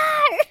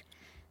sweater.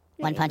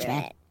 One Punch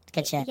Man.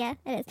 Good shit. Yeah,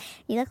 it is.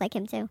 You look like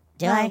him too.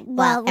 Do I?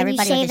 Well, when you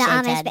everybody shave with the a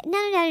shaved Amish. head.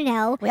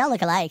 No. We all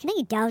look alike. No,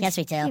 you don't. Yes,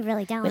 we do. You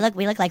really don't.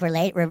 We look like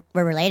we're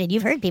related.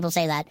 You've heard people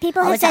say that.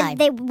 People all have the said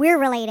time. we're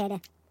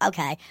related.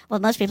 Okay. Well,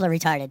 most people are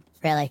retarded.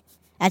 Really,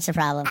 that's the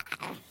problem.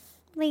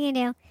 What are you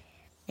gonna do?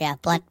 Yeah,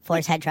 blunt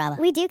force head trauma.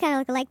 We do kind of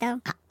look alike,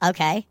 though.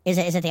 Okay. Is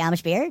it the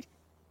Amish beard?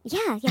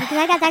 Yeah, because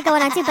I got that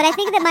going on too. But I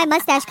think that my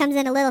mustache comes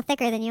in a little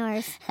thicker than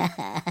yours.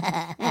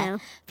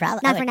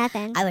 Probably. Not for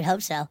nothing. I would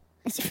hope so.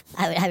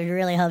 I would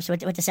really hope so.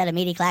 With the set of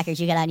meaty clackers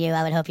you got on you,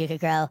 I would hope you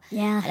could grow.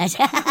 Yeah.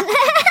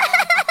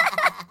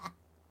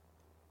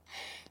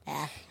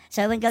 Yeah.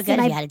 So it wouldn't go good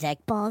if you had a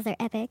dick. Balls are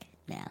epic.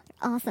 Yeah.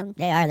 They're awesome.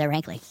 They are. They're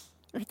wrinkly.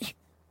 No,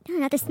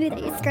 not the smooth.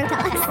 It's Scrotox.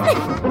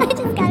 I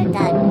just got it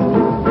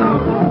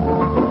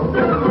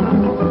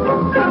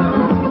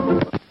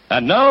done.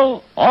 And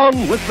now,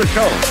 on with the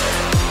show.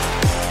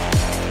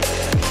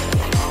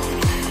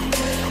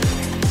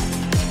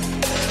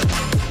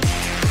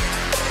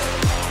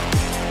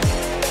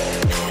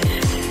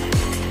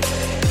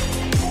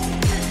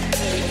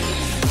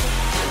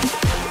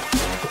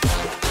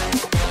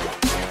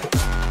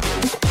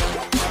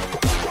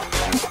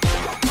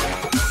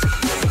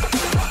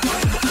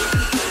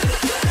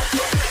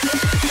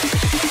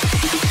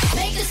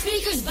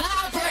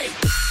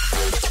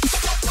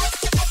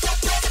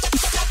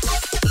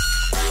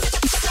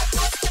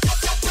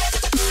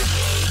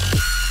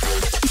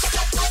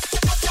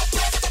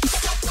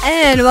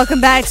 And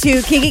welcome back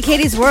to Kinky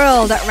Katie's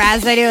World,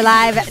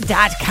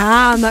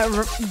 RazRadioLive.com,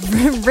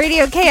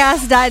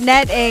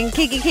 RadioChaos.net, and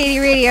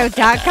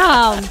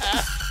KinkyKatieRadio.com.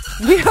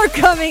 We are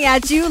coming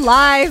at you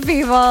live,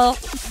 people.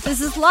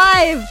 This is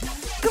live.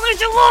 Coming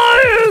at you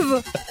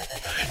live.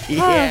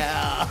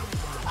 Yeah.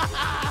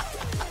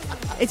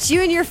 It's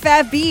you and your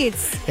fat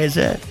beats. Is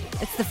it?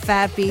 It's the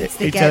fat beats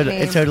that It get me.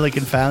 It totally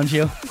confounds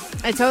you.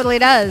 It totally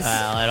does.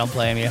 Well, I don't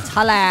blame you.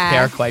 Holla. They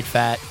are quite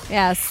fat.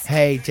 Yes.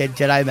 Hey,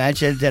 did I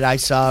mention that I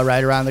saw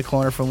right around the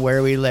corner from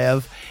where we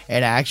live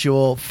an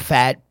actual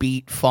fat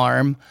beet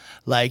farm?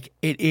 Like,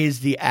 it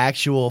is the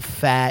actual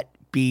fat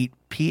beet,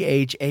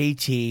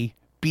 PHAT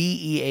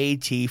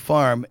BEAT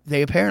farm.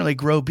 They apparently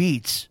grow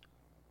beets.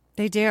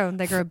 They do.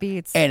 They grow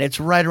beets. And it's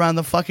right around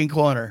the fucking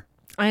corner.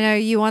 I know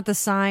you want the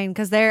sign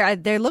because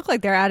they look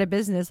like they're out of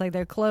business, like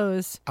they're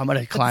closed. I'm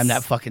gonna climb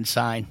that fucking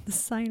sign. The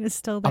sign is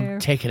still there. I'm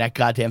taking that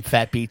goddamn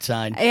fat beet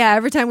sign. Yeah,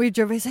 every time we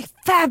drove, it's like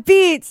fat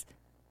beets.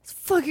 It's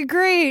fucking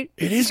great.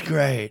 It is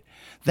great.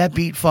 That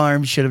beet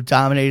farm should have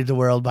dominated the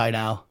world by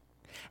now.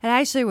 It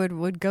actually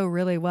would go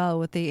really well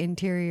with the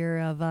interior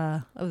of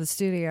the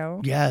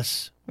studio.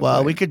 Yes.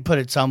 Well, we could put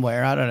it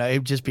somewhere. I don't know.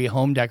 It'd just be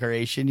home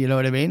decoration. You know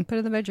what I mean? Put it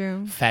in the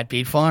bedroom. Fat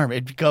beet farm.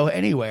 It'd go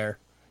anywhere.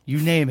 You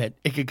name it,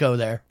 it could go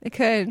there. It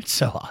could. It's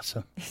so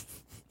awesome.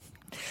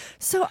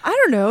 So I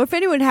don't know if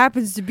anyone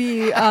happens to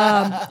be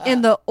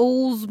in the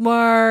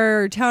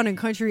Oldsmar Town and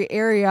Country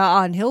area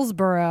on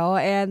Hillsborough,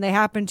 and they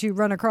happen to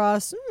run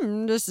across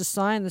just a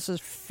sign that says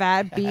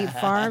Fat Beet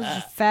Farms,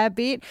 Fat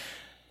Beet.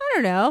 I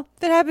don't know.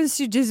 If it happens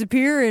to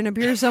disappear and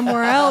appear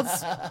somewhere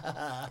else,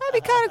 that'd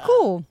be kind of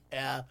cool.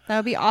 Yeah. That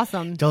would be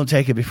awesome. Don't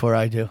take it before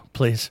I do.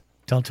 Please.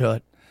 Don't do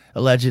it.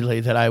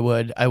 Allegedly that I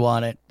would. I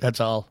want it. That's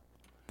all.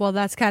 Well,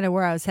 that's kind of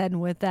where I was heading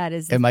with that.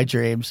 Is In my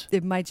dreams.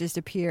 it might just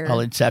appear. I'll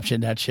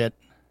Inception that shit.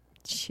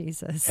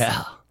 Jesus.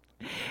 Yeah.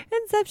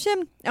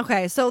 Inception.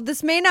 Okay, so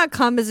this may not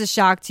come as a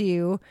shock to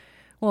you.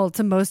 Well,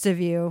 to most of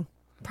you.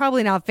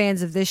 Probably not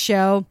fans of this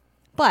show.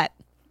 But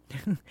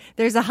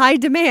there's a high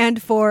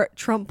demand for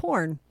Trump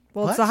porn.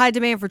 Well, it's a high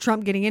demand for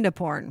Trump getting into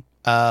porn.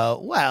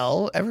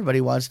 Well, everybody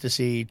wants to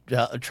see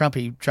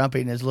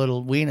Trumping his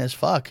little ween as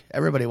fuck.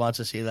 Everybody wants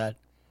to see that.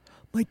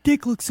 My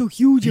dick looks so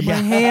huge in my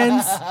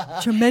hands.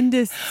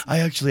 Tremendous. I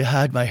actually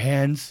had my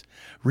hands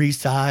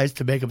resized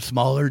to make them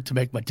smaller to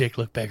make my dick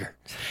look bigger.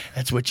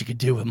 That's what you can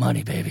do with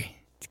money, baby.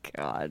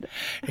 God.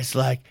 It's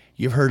like,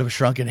 you've heard of a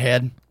shrunken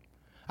head?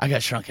 I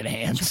got shrunken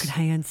hands. Shrunken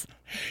hands.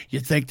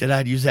 You think that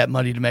I'd use that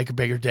money to make a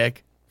bigger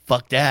dick?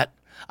 Fuck that.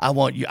 I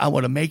want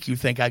to make you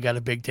think I got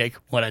a big dick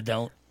when I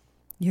don't.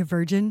 You a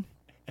virgin?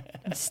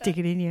 Stick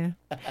it in you.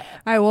 All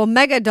right, well,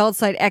 mega adult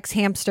site X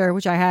Hamster,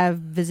 which I have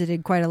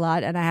visited quite a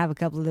lot, and I have a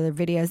couple of other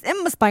videos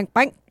in my spank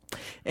bank.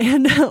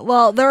 And,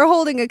 well, they're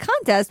holding a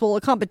contest, a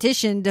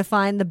competition to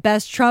find the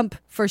best Trump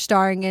for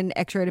starring in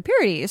X-rated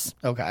parodies.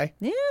 Okay.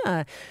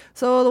 Yeah.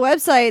 So the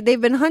website,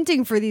 they've been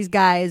hunting for these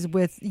guys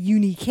with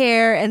unique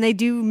hair, and they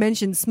do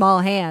mention small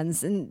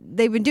hands. And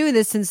they've been doing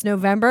this since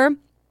November.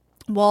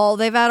 Well,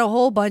 they've had a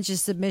whole bunch of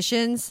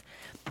submissions.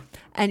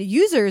 And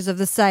users of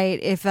the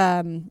site, if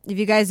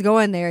you guys go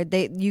in there,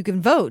 you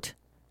can vote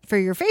for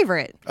your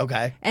favorite.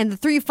 Okay. And the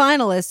 3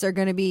 finalists are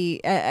going to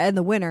be, and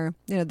the winner,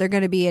 they're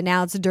going to be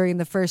announced during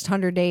the first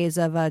 100 days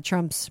of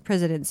Trump's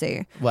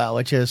presidency. Well,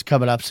 which is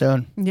coming up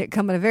soon. Yeah,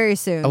 coming up very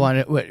soon.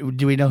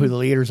 Do we know who the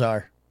leaders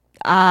are?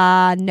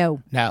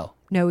 No.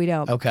 No, we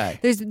don't. Okay.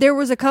 There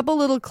was a couple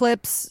little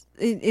clips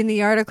in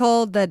the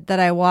article that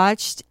I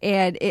watched,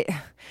 and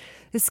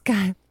this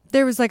guy,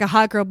 there was like a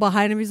hot girl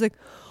behind him. He's like,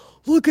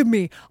 "Look at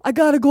me! I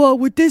gotta go out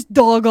with this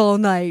dog all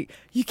night."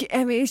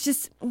 It's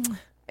just,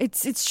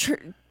 it's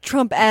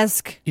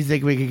Trump-esque. You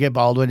think we could get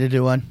Baldwin to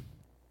do one?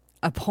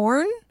 A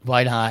porn?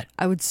 Why not?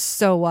 I would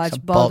so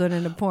watch Baldwin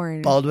in a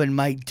porn. Baldwin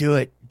might do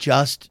it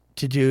just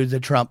to do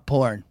the Trump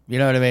porn. You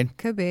know what I mean?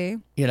 Could be.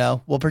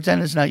 We'll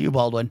pretend it's not you,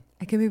 Baldwin.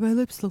 I can make my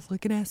lips look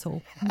like an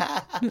asshole.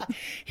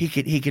 He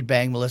could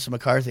bang Melissa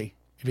McCarthy.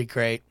 It'd be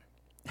great.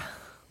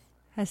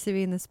 Has to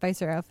be in the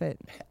Spicer outfit.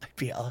 It'd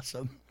be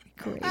awesome.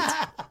 Great.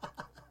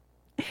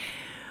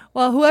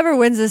 Well, whoever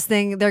wins this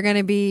thing, they're going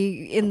to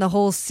be in the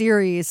whole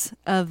series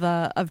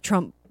of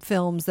Trump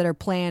films that are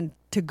planned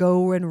to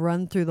go and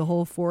run through the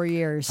whole 4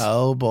 years.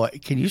 Oh boy,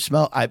 can you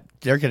smell?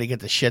 They're going to get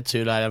the shit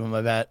suit out of him.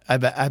 I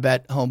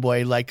bet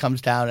homeboy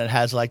comes down and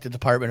has the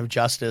Department of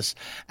Justice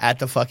at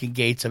the fucking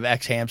gates of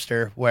X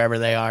Hamster wherever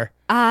they are.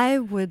 I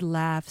would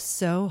laugh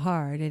so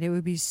hard, and it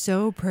would be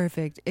so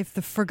perfect if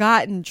the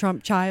forgotten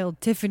Trump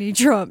child, Tiffany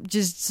Trump,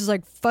 just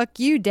like, "Fuck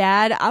you,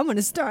 Dad. I'm going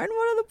to star in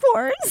one of the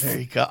porns." There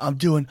you go. I'm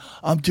doing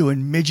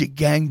midget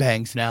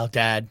gangbangs now,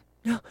 Dad.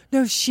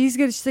 No,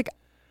 she's like,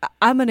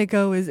 "I'm going to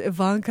go as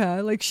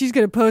Ivanka." Like, she's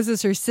going to pose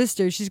as her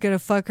sister. She's going to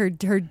fuck her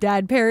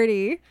dad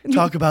parody.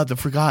 Talk about the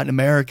forgotten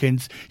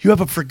Americans. You have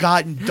a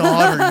forgotten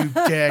daughter, you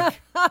dick.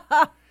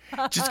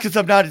 Just because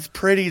I'm not as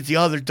pretty as the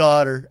other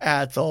daughter,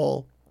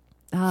 asshole.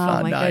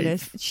 Oh, my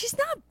goodness. She's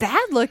not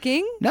bad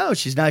looking. No,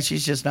 she's not.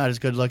 She's just not as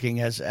good looking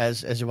as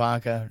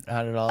Ivanka.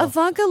 Not at all.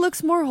 Ivanka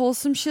looks more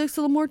wholesome. She looks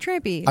a little more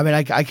trampy. I mean,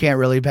 I can't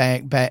really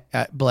blame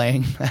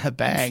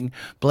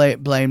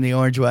the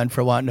orange one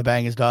for wanting to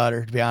bang his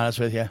daughter, to be honest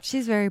with you.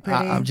 She's very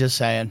pretty. I'm just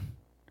saying.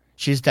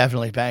 She's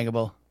definitely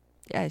bangable.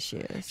 Yeah, she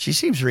is. She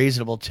seems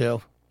reasonable,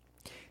 too.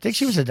 Think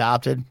she was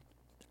adopted?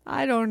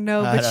 I don't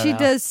know, but she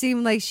does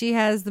seem like she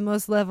has the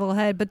most level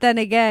head. But then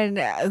again,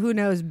 who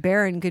knows?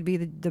 Barron could be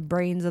the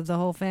brains of the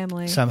whole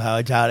family. Somehow,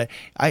 I doubt it.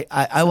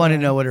 I want to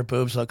know what her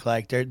boobs look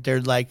like.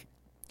 They're like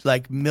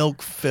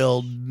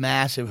milk-filled,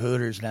 massive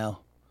hooters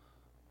now.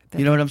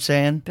 You know what I'm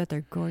saying? Bet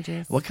they're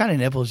gorgeous. What kind of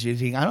nipples do you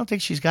think? I don't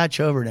think she's got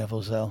chover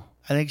nipples, though.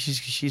 I think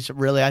she's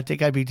really. I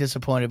think I'd be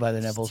disappointed by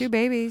the nipples. 2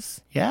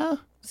 babies. Yeah.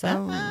 So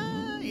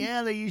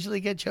yeah, they usually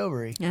get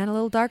chovery and a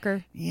little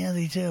darker. Yeah,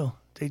 they do.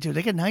 They do.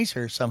 They get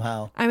nicer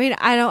somehow. I mean,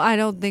 I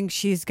don't think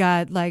she's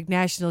got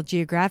National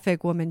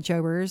Geographic woman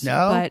chobers.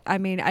 No, but I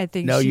mean, I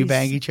think you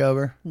bangy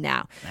chober.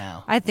 No,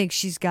 I think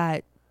she's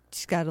got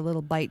a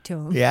little bite to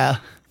him. Yeah,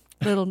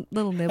 little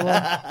nibble.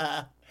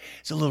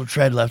 There's a little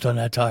tread left on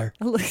that tire.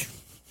 Ooh,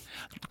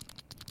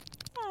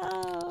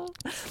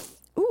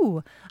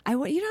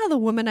 you know how the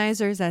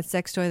womanizer is that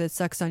sex toy that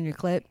sucks on your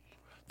clit?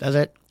 Does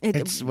it? It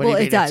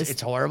does.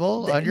 It's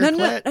horrible on your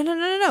clit. No.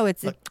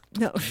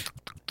 No.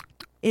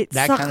 It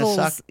that suckles.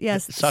 Kind of suck?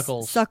 Yes,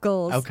 suckles.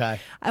 Okay.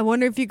 I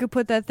wonder if you could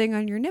put that thing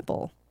on your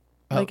nipple.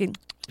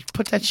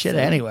 Put that shit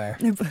anywhere.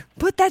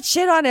 Put that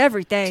shit on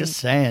everything. Just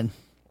saying.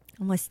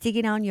 I'm gonna stick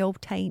it on your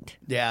taint.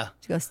 Yeah.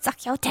 Just go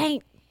suck your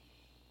taint.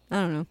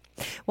 I don't know.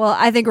 Well,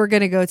 I think we're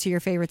gonna go to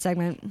your favorite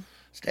segment.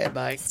 Stand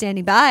by.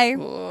 Standing by.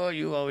 Oh,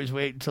 you always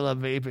wait until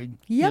I'm vaping.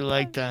 Yep. You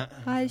like that?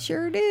 I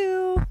sure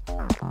do.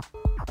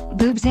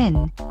 Boobs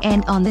in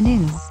and on the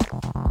news.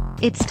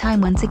 It's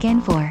time once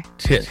again for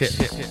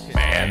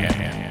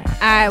Man.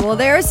 All right, well,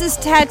 there's this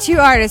tattoo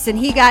artist, and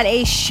he got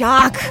a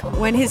shock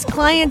when his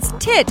client's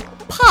tit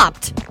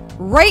popped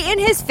right in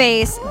his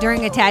face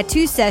during a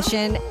tattoo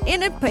session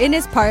in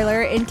his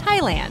parlor in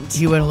Thailand.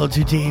 You went a little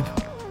too deep.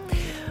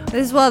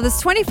 This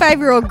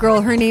 25-year-old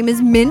girl, her name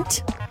is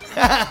Mint.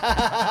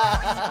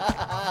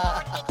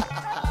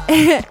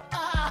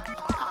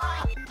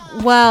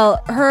 Well,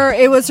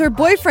 it was her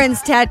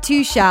boyfriend's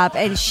tattoo shop,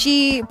 and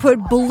she put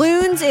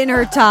balloons in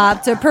her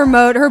top to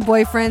promote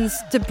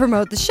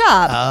the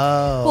shop.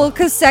 Oh. Well,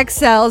 because sex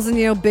sells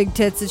and, big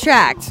tits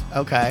attract.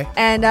 Okay.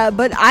 And,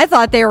 but I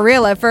thought they were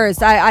real at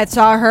first. I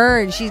saw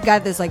her, and she's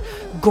got this,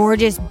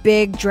 gorgeous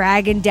big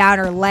dragon down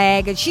her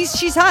leg, and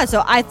she's hot,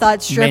 so I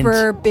thought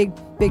stripper, big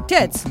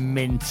tits.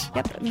 Mint.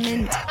 Yep,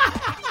 Mint.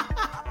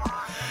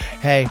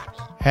 Hey,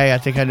 I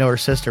think I know her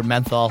sister,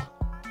 Menthol.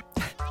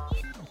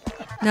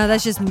 No,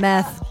 that's just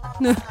meth.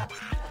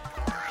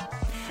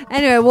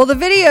 Anyway, well,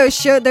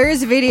 there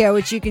is a video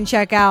which you can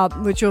check out,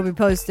 which will be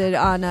posted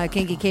on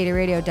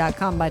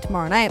KinkyKatieRadio.com by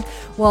tomorrow night.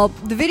 Well,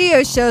 the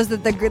video shows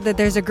that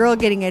there's a girl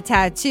getting a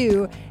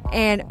tattoo,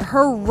 and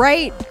her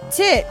right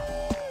tit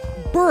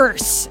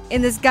bursts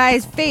in this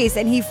guy's face,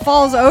 and he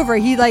falls over.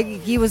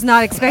 He was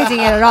not expecting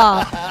it at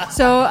all.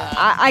 So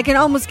I can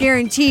almost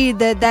guarantee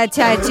that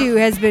tattoo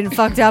has been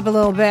fucked up a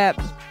little bit.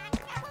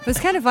 It was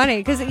kind of funny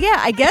because,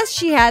 I guess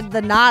she had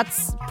the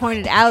knots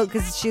pointed out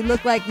because she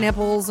looked like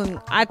nipples, and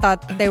I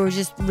thought they were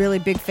just really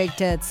big fake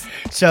tits.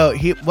 So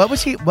what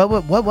was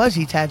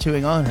he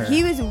tattooing on her?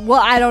 He was,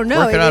 I don't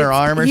know. Working on her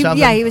arm or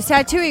something? Yeah, he was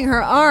tattooing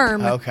her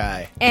arm.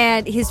 Okay.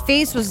 And his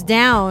face was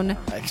down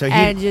So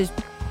and just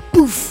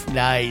poof.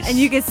 Nice. And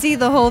you could see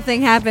the whole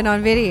thing happen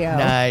on video.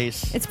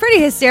 Nice. It's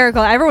pretty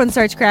hysterical. Everyone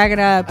starts cracking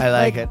up. I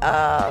like it.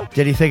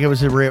 Did he think it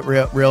was a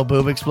real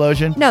boob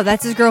explosion? No,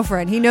 that's his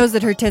girlfriend. He knows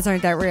that her tits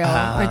aren't that real,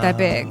 aren't that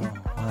big.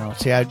 Well,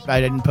 see,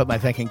 I didn't put my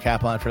thinking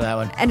cap on for that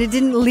one. And it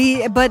didn't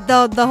lead, but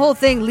the whole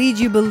thing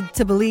leads you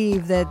to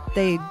believe that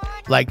they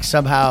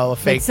somehow a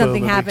fake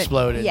something boob happened.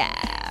 exploded.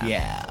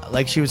 Yeah.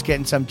 Like she was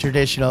getting some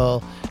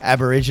traditional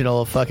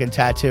Aboriginal fucking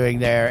tattooing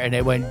there, and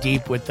it went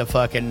deep with the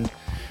fucking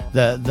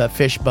the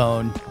fish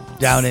bone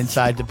down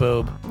inside the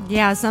boob.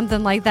 Yeah,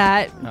 something like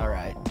that. All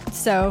right.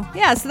 So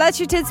that's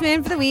your Tits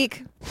Man for the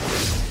week.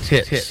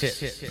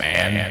 Tits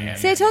Man.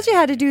 See, I told you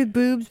how to do with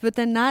boobs, but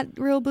then not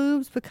real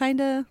boobs, but kind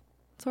of,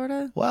 sort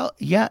of. Well,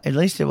 yeah, at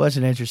least it was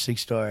an interesting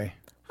story.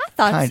 I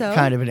thought so.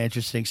 Kind of an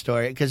interesting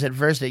story, because at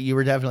first you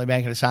were definitely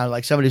making it sound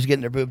like somebody who's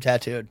getting their boob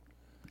tattooed.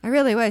 I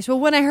really wish. Well,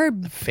 when I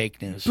heard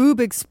fake news, boob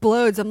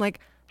explodes, I'm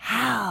like,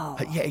 how?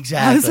 Yeah,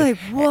 exactly. I was like,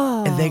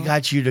 whoa. And they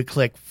got you to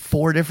click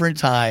 4 different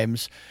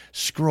times,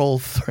 scroll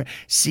through,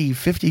 see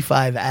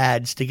 55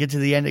 ads to get to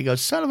the end and go,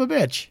 son of a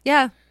bitch.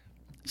 Yeah.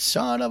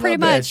 Son of Pretty a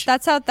much. bitch.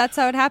 That's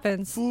how it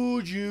happens.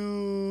 Fooled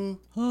you.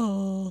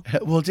 Oh.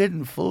 Well, it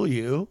didn't fool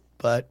you,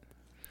 but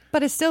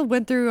it still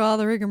went through all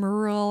the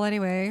rigmarole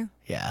anyway.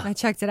 Yeah. I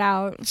checked it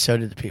out. So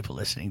did the people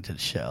listening to the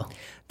show.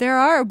 There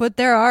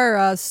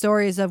are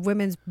stories of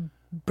women's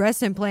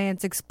breast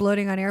implants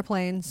exploding on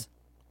airplanes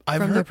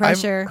from the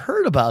pressure. I've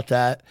heard about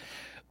that.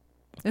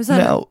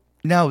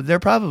 Now they're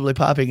probably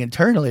popping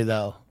internally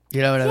though.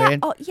 You know what I mean?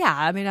 Oh yeah.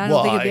 I mean, I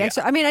don't think it'd be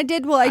extra. I mean, I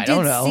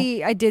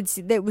did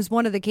see that was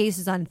one of the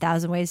cases on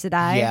 1,000 Ways to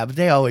Die. Yeah, but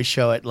they always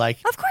show it like.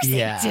 Of course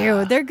they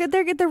do. They're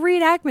good. The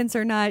reenactments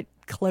are not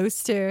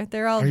close to.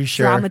 They're all Are you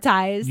sure?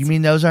 dramatized. You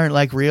mean those aren't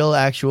like real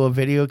actual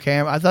video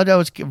camera? I thought that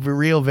was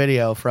real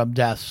video from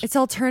deaths. It's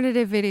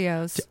alternative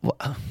videos.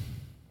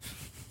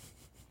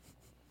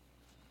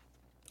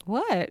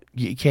 What?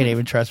 You can't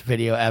even trust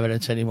video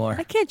evidence anymore.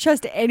 I can't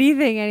trust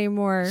anything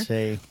anymore.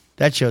 See,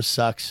 that show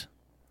sucks.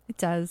 It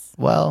does.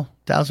 Well,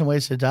 1,000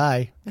 Ways to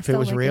Die. If it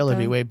was real, it'd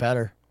be way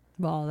better.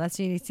 Well, that's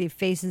when you see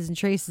faces and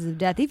traces of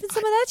death. Even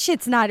some of that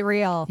shit's not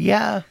real.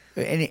 Yeah,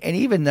 and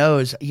even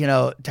those,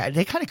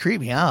 they kind of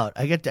creep me out.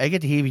 I get the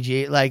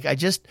heebie-jeebies. Like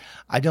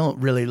I don't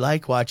really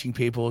like watching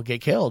people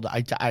get killed.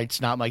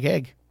 It's not my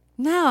gig.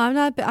 No,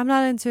 I'm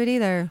not into it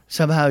either.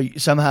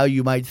 Somehow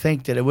you might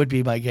think that it would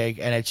be my gig,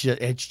 and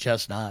it's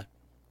just not.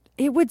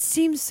 It would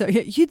seem so.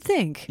 You'd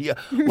think. Yeah.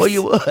 Well,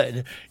 you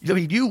would. I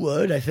mean, you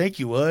would. I think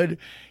you would.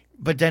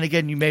 But then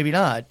again, you maybe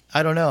not.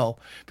 I don't know.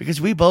 Because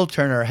we both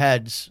turn our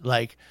heads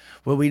like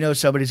when we know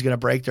somebody's going to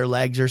break their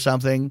legs or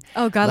something.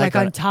 Oh, God, like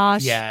on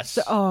Tosh? Yes.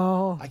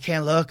 Oh. I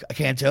can't look. I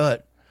can't do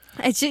it.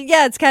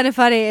 It's kind of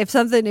funny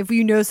if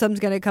you know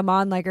something's going to come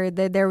on. Like,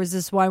 there was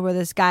this one where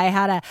this guy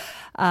had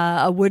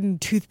a wooden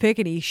toothpick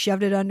and he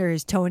shoved it under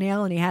his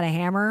toenail and he had a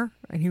hammer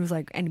and he was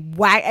like, and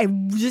whack.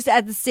 And just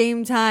at the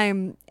same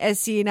time,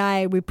 SC and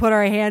I, we put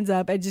our hands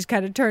up and just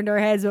kind of turned our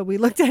heads, but we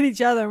looked at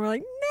each other and we're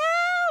like,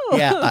 no.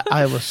 Yeah,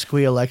 I will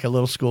squeal like a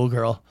little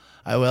schoolgirl.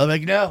 I will. I'm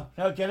like, no,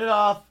 get it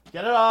off.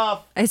 Get it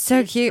off. It's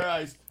so cute.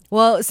 Christ.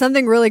 Well,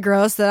 something really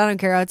gross that I don't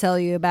care, I'll tell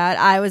you about.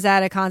 I was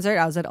at a concert.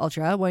 I was at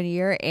Ultra one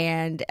year,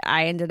 and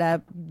I ended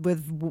up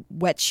with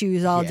wet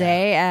shoes all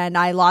day, and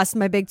I lost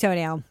my big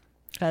toenail.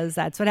 Because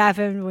that's what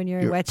happened when you're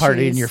in wet shoes.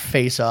 Partying your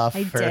face off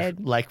I for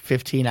did. like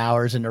 15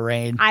 hours in the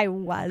rain. I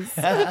was.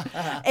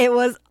 It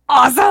was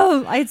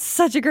awesome. I had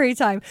such a great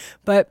time.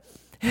 But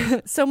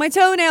so my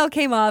toenail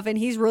came off, and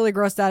he's really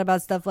grossed out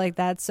about stuff like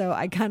that. So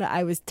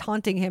I was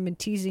taunting him and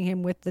teasing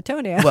him with the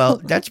toenail.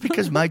 Well, that's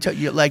because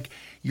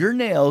your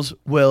nails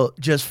will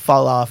just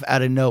fall off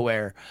out of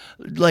nowhere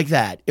like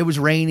that. It was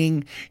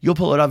raining. You'll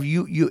pull it off.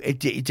 It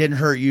didn't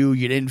hurt you.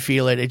 You didn't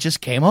feel it. It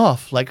just came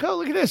off. Like, oh,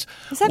 look at this.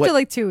 It's after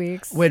like 2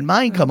 weeks. When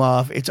mine come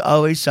off, it's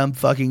always some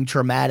fucking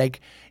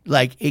traumatic.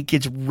 Like it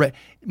gets.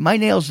 My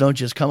nails don't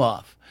just come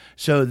off.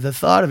 So the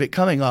thought of it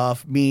coming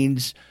off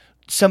means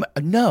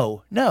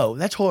no,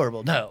 that's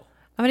horrible. No.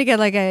 I'm gonna get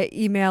like an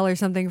email or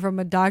something from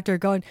a doctor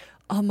going,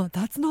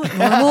 that's not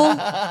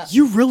normal.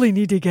 You really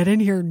need to get in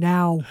here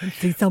now and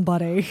see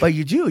somebody. But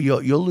you do.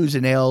 You'll lose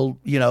a nail.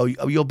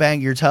 You'll bang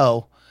your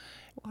toe.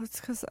 Well, it's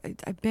because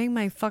I bang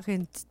my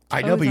fucking toes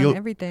I know, but on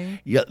everything.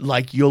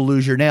 You'll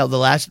lose your nail.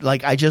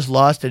 I just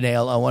lost a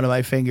nail on one of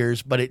my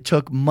fingers, but it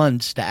took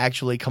months to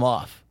actually come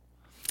off.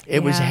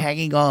 It was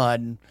hanging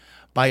on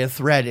by a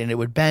thread, and it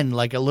would bend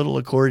like a little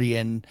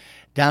accordion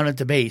down at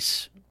the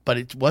base, but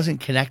it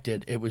wasn't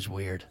connected. It was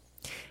weird.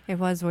 It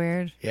was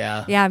weird.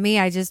 Yeah. Yeah,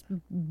 I just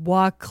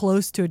walk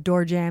close to a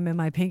door jamb and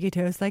my pinky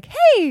toe is like,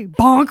 hey,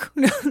 bonk.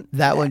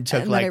 That one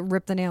took and then it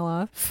ripped the nail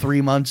off.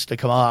 3 months to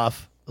come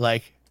off.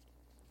 Like,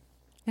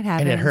 it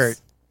happens. And it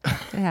hurt.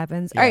 It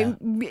happens. Yeah. All right.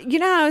 You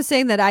know how I was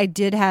saying that I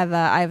have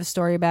a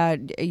story about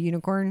a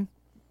unicorn?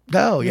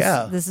 Oh,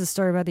 yeah. This is a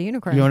story about the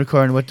unicorn.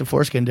 Unicorn with the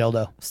foreskin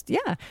dildo.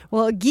 Yeah.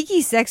 Well,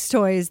 Geeky Sex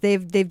Toys,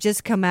 they've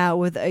just come out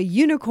with a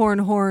unicorn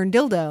horn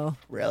dildo.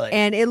 Really?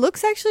 And it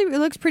looks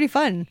pretty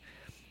fun.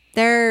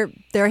 They're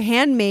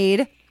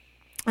handmade,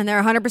 and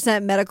they're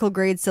 100% medical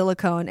grade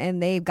silicone,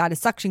 and they've got a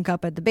suction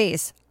cup at the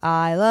base.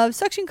 I love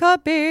suction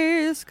cup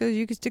base because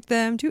you can stick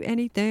them to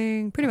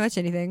anything, pretty much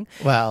anything.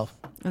 Wow.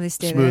 And they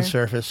stay smooth there.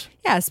 surface.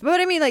 Yes,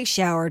 but I mean like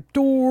shower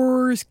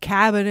doors,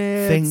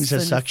 cabinets, Things a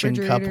and suction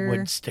cup refrigerator.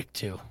 would stick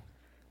to.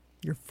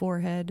 Your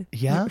forehead.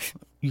 Yeah,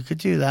 you could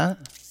do that.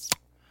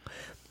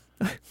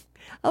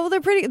 Oh,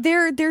 they're pretty.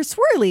 They're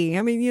swirly.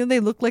 I mean, they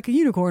look like a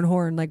unicorn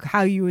horn, like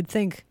how you would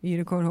think a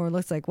unicorn horn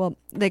looks like. Well,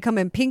 they come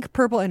in pink,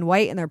 purple, and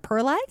white, and they're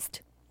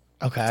pearlized.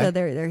 Okay. So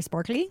they're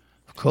sparkly.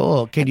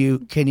 Cool. Can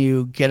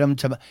you get them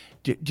to?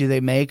 Do they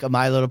make a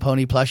My Little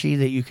Pony plushie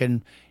that you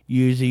can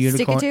use a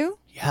unicorn? Stick it to?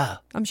 Yeah.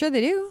 I'm sure they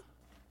do.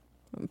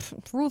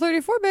 Rule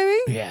 34, baby.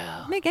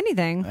 Yeah. Make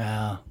anything.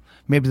 Yeah.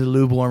 Maybe the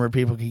lube warmer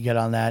people can get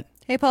on that.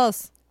 Hey,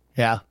 Pulse.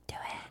 Yeah. Do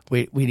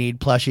it. We need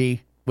plushie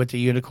with the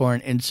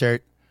unicorn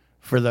insert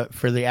for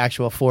the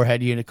actual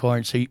forehead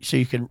unicorn, so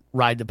you can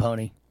ride the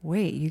pony.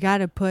 Wait, you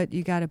gotta put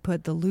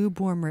the lube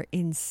warmer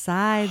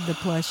inside the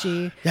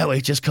plushie. That way,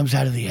 it just comes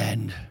out of the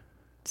end.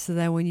 So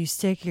that when you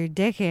stick your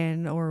dick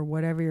in or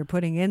whatever you're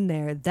putting in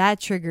there, that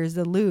triggers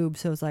the lube.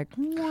 So it's like,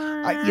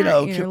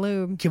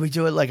 lube. Can we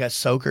do it like a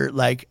soaker,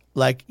 like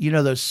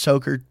those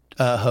soaker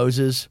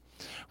hoses,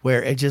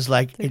 where it just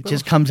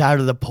comes out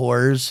of the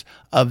pores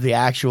of the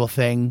actual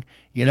thing.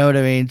 You know what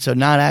I mean? So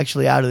not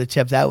actually out of the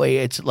tip. That way,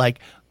 it's like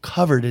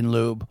covered in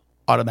lube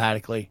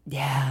automatically.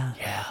 Yeah.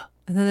 Yeah.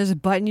 And then there's a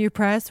button you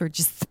press where it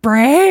just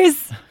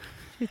sprays.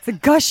 It's a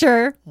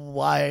gusher.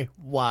 Why?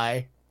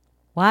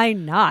 Why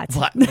not?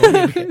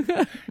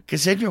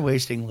 Because then you're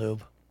wasting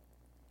lube.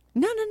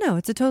 No.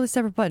 It's a totally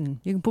separate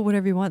button. You can put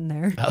whatever you want in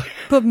there.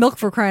 Put milk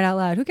for crying out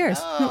loud. Who cares?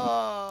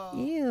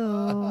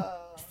 Ew.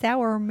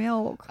 Sour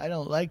milk. I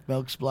don't like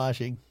milk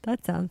splashing.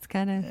 That sounds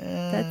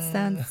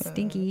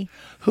stinky.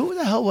 Who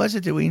the hell was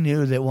it that we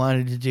knew that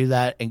wanted to do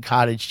that in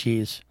cottage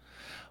cheese?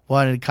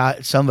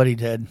 Somebody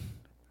did.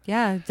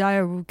 Yeah.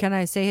 Can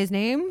I say his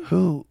name?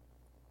 Who?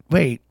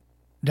 Wait.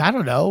 I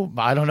don't know.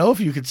 I don't know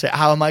if you could say.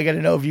 How am I going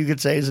to know if you could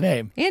say his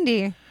name?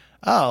 Andy.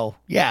 Oh,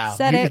 yeah.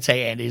 Said you it. could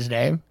say Andy's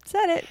name.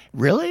 Said it.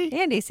 Really?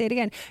 Andy, say it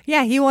again.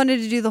 Yeah, he wanted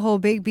to do the whole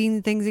baked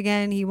bean things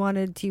again. He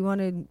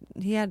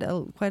had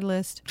quite a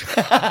list.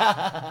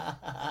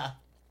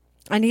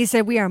 And he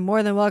said we are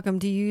more than welcome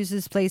to use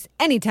this place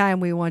anytime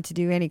we want to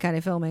do any kind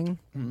of filming.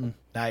 Mm-hmm.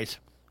 Nice.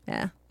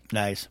 Yeah.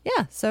 Nice.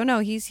 Yeah. So no,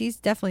 he's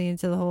definitely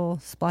into the whole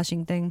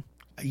splashing thing.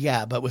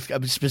 Yeah, but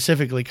with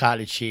specifically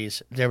cottage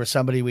cheese. There was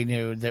somebody we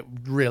knew that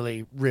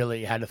really,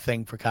 really had a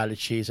thing for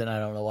cottage cheese, and I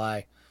don't know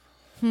why.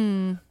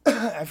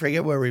 I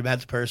forget where we met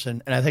the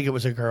person, and I think it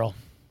was a girl.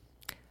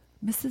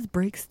 Mrs.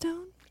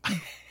 Breakstone?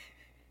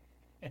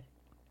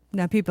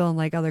 Now people in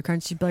like other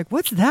countries be like,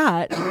 what's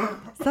that?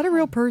 Is that a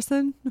real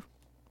person?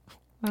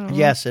 I don't know.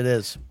 Yes, it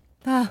is.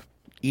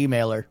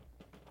 Email her.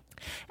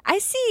 I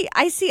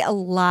see a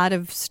lot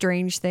of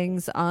strange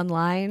things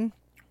online.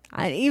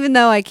 Even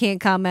though I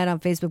can't comment on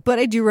Facebook, but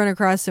I do run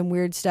across some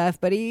weird stuff.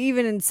 But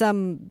even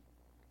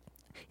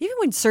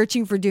when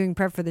searching for doing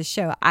prep for this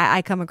show,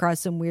 I come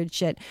across some weird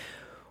shit.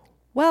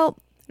 Well,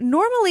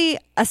 normally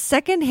a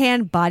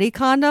secondhand body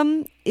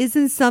condom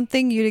isn't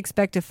something you'd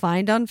expect to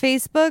find on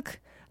Facebook.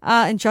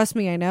 And trust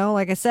me, I know,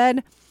 like I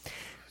said.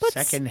 But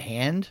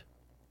Second-hand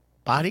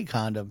body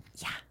condom.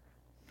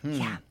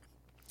 Yeah.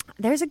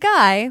 There's a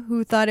guy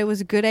who thought it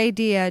was a good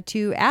idea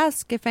to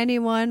ask if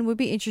anyone would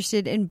be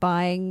interested in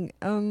buying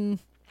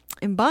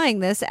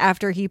this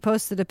after he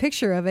posted a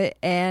picture of it,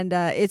 and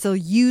it's a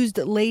used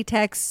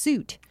latex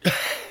suit.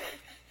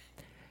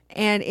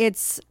 And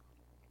it's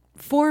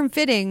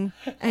form-fitting,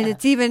 and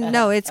it's even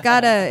it's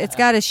got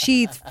a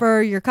sheath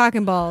for your cock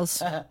and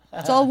balls.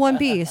 It's all one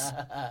piece.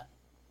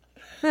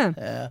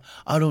 Huh.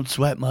 I don't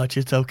sweat much.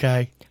 It's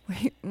okay.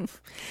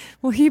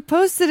 Well, he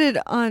posted it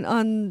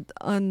on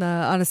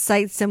a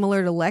site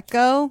similar to Let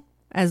Go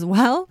as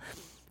well,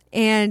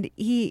 and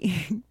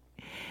his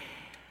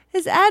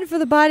ad for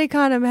the body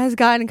condom has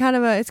gotten kind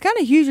of a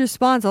huge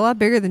response, a lot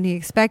bigger than he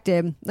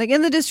expected. Like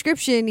in the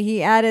description,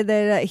 he added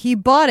that he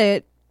bought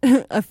it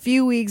a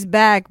few weeks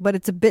back, but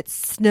it's a bit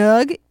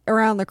snug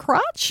around the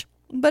crotch,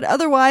 but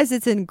otherwise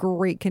it's in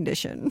great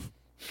condition.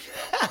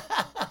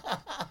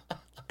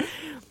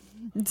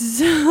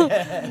 So,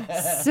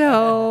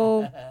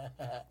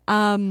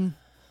 I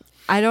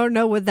don't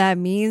know what that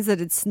means,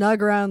 that it's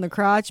snug around the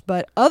crotch,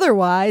 but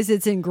otherwise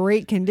it's in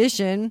great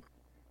condition.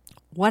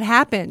 What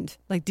happened?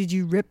 Like, did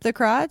you rip the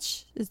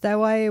crotch? Is that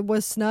why it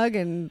was snug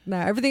and now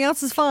everything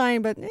else is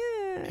fine, but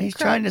he's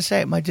trying to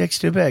say my dick's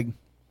too big.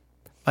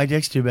 My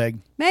dick's too big.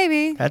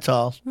 Maybe. That's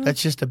all.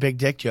 That's just a big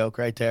dick joke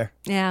right there.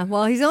 Yeah,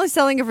 well, he's only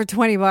selling it for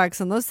 $20,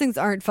 and those things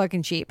aren't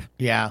fucking cheap.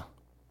 Yeah.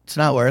 It's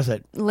not worth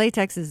it.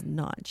 Latex is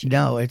not cheap.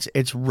 No,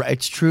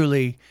 it's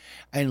truly,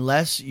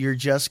 unless you're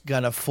just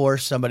gonna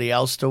force somebody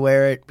else to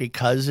wear it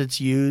because it's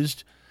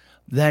used,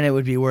 then it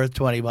would be worth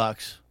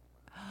 $20.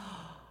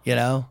 You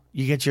know,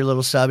 you get your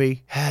little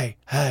subby. Hey,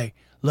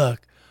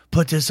 look,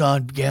 put this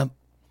on, Gimp.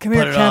 Come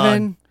here,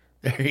 Kevin. On.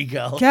 There you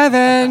go,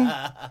 Kevin.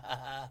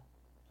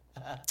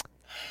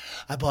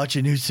 I bought you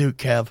a new suit,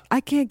 Kev.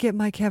 I can't get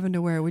my Kevin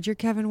to wear it. Would your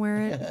Kevin wear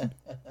it?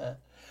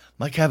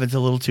 My Kevin's a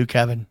little too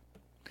Kevin.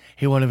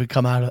 He won't even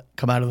come out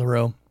of the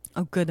room.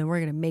 Oh, good. Then we're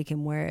going to make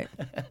him wear it.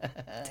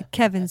 It's a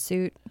Kevin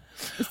suit.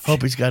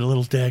 Hope he's got a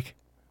little dick.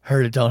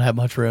 Heard it don't have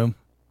much room.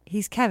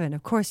 He's Kevin.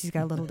 Of course he's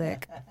got a little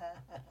dick.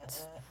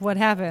 What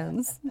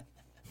happens?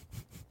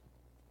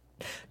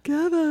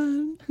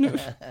 Kevin.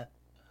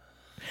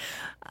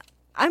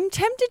 I'm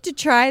tempted to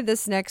try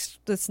this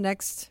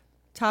next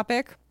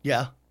topic.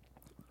 Yeah.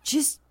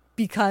 Just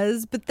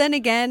because. But then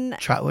again.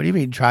 What do you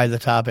mean try the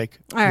topic?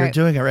 You're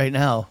doing it right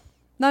now.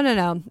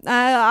 No.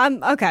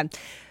 I'm okay.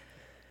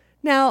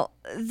 Now,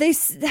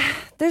 there's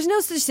no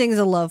such thing as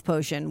a love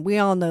potion. We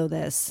all know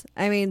this.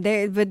 I mean,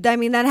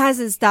 that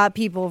hasn't stopped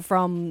people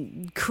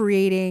from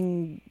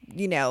creating,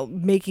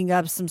 making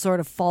up some sort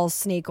of false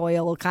snake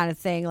oil kind of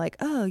thing. Like,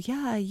 oh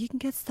yeah, you can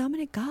get so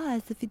many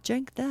guys if you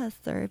drink this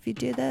or if you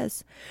do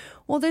this.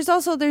 Well,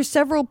 there's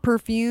several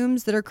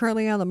perfumes that are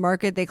currently on the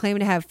market. They claim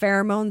to have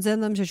pheromones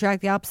in them to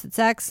attract the opposite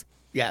sex.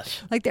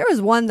 Yes. Like there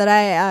was one that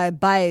I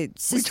by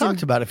System. We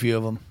talked about a few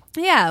of them.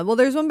 Yeah, well,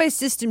 there's one by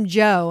System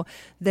Joe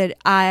that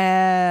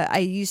I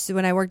used to,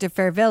 when I worked at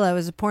Fair Villa, it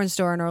was a porn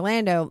store in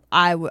Orlando.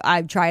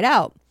 I tried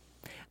out,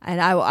 and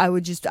I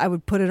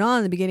would put it on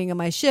at the beginning of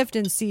my shift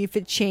and see if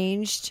it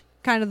changed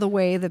kind of the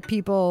way that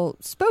people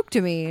spoke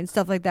to me and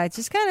stuff like that.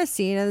 Just kind of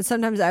seeing, and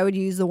sometimes I would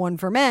use the one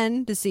for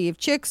men to see if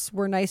chicks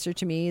were nicer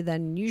to me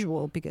than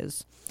usual,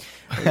 because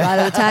a lot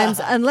of the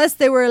times, unless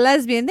they were a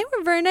lesbian, they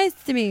were very nice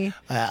to me.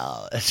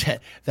 Well,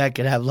 that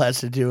could have less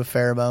to do with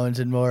pheromones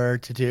and more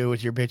to do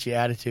with your bitchy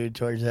attitude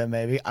towards them,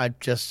 maybe. I'm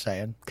just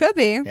saying. Could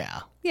be. Yeah.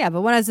 Yeah, but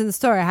when I was in the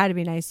store, I had to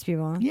be nice to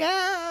people.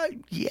 Yeah.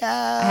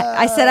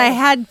 I said I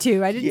had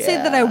to. I didn't say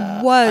that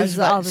I was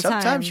all the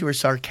time. Sometimes you were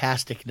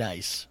sarcastic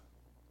nice.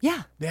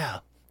 Yeah. Yeah.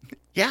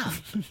 Yeah.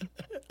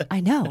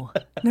 I know.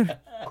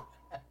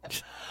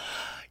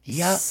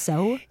 Yeah.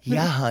 So?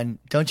 Yeah, hun.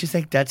 Don't you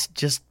think that's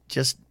just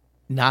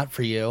not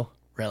for you,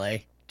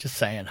 really? Just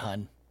saying,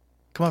 hun.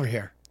 Come over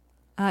here.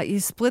 You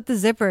split the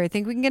zipper.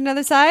 Think we can get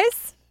another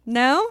size?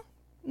 No?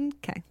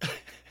 Okay.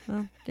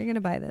 Well, you're going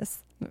to buy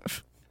this.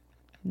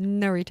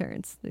 No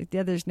returns.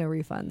 Yeah, there's no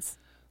refunds.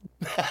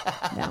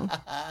 No.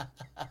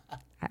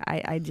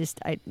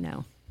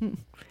 No.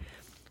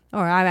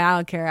 Or I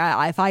don't care.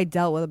 If I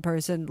dealt with a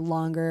person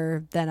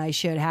longer than I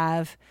should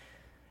have,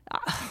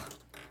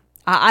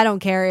 I don't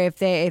care if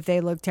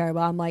they look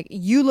terrible. I'm like,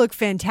 you look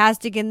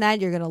fantastic in that.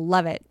 You're gonna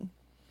love it.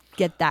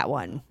 Get that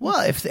one.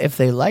 Well, if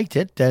they liked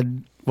it,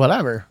 then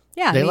whatever.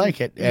 Yeah, they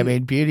like it. I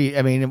mean, beauty.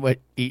 I mean,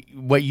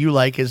 what you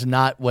like is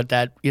not what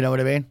that. You know what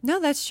I mean? No,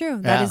 that's true.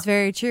 That is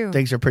very true.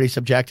 Things are pretty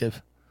subjective.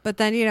 But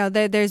then,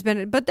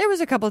 there was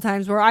a couple of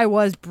times where I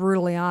was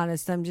brutally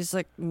honest. I'm just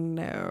like,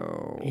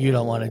 no. You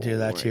don't want to do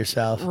that to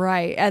yourself.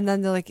 Right. And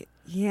then they're like,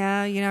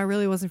 yeah, I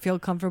really wasn't feel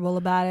comfortable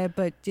about it.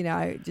 But,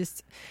 I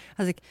was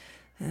like,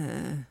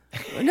 no,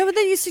 but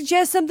then you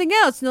suggest something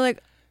else. And they're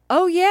like,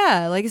 oh,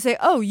 yeah. Like I say,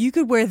 oh, you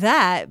could wear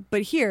that.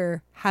 But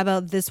here, how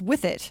about this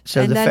with it?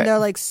 So and then they're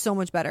like so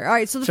much better. All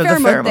right. So the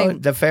pheromone thing.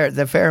 The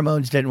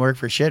pheromones didn't work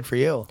for shit for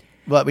you.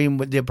 Well, I mean,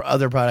 with the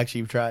other products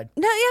you've tried.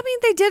 No, I mean,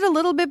 they did a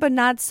little bit, but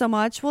not so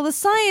much. Well, the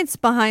science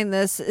behind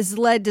this has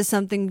led to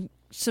something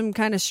some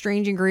kind of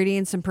strange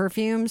ingredients and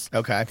perfumes.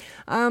 Okay.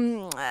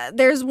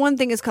 There's one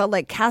thing it's called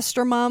like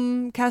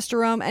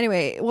castorum.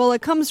 Anyway, well,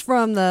 it comes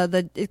from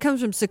it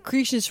comes from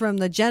secretions from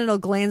the genital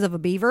glands of a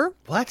beaver.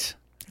 What?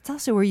 It's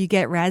also where you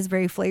get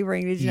raspberry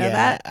flavoring. Did you know Yeah,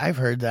 that? I've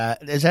heard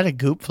that. Is that a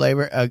goop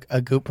flavor?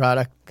 A goop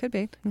product? Could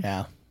be.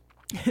 Yeah.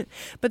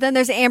 But then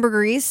there's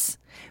ambergris,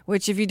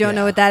 which if you don't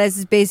know what that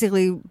is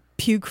basically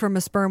puke from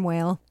a sperm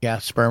whale. Yeah,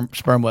 sperm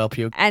whale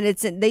puke. And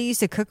they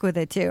used to cook with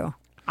it too.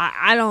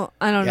 I don't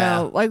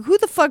know. Like, who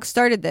the fuck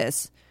started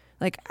this?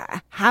 Like,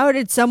 how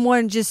did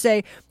someone just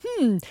say,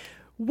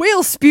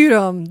 whale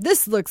sputum,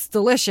 this looks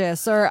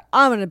delicious, or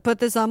I'm going to put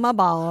this on my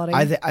body?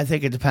 I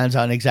think it depends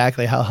on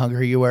exactly how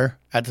hungry you were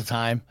at the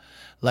time.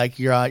 Like,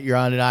 you're on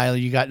an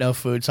island, you got no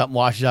food, something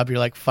washes up, you're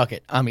like, fuck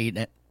it, I'm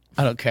eating it.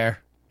 I don't care.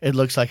 It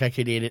looks like I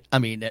could eat it.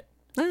 I'm eating it.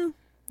 Oh,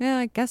 yeah,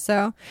 I guess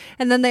so.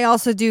 And then they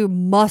also do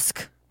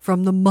musk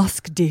from the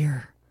musk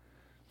deer.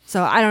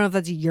 So I don't know if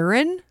that's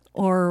urine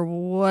or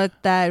what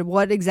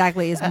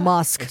exactly is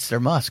musk. It's their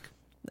musk.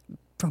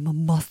 From a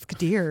musk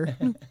deer.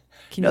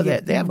 No,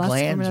 they have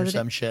glands or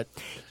some shit.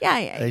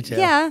 Yeah. They do.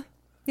 Yeah.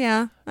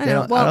 I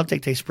know. I don't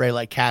think they spray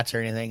like cats or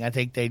anything. I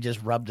think they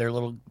just rub their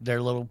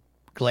little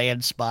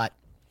gland spot.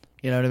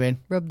 You know what I mean?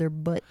 Rub their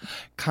butt.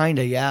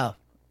 Kinda, yeah.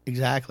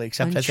 Exactly.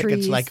 Except On I think trees.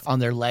 it's like on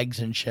their legs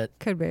and shit.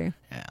 Could be.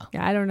 Yeah.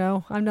 Yeah, I don't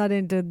know. I'm not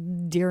into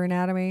deer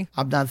anatomy.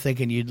 I'm not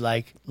thinking you'd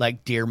like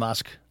deer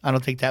musk. I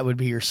don't think that would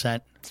be your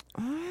scent.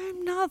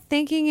 I'm not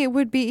thinking it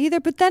would be either.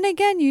 But then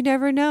again, you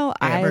never know.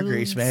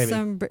 Ambergris, maybe.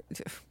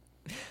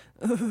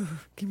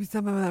 Give me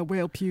some of that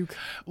whale puke.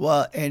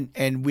 Well,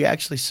 and we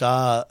actually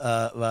saw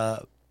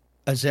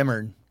a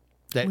Zimmern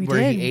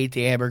where he ate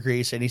the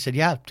ambergris, and he said,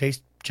 "Yeah,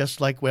 tastes just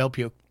like whale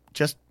puke.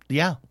 Just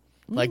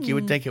like you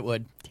would think it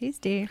would.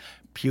 Tasty,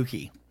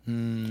 pukey.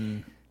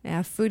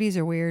 Yeah, foodies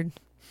are weird.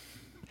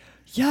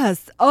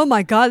 Yes. Oh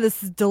my God,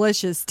 this is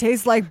delicious.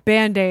 Tastes like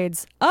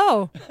Band-Aids.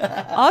 Oh,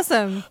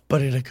 awesome.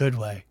 But in a good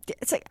way.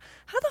 It's like,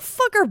 how the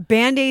fuck are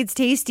Band-Aids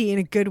tasty in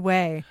a good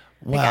way?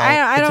 Well,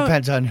 like, it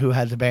depends on who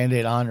had the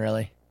Band-Aid on,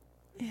 really,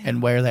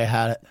 and where they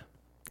had it.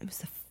 It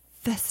was a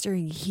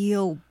festering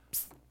heel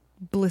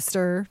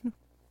blister.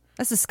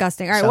 That's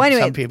disgusting. All right, well,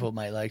 anyway. Some people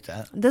might like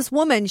that. This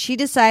woman, she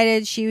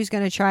decided she was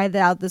going to try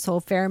out this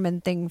whole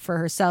pheromone thing for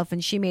herself,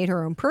 and she made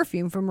her own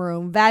perfume from her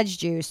own vag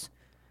juice.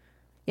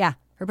 Yeah,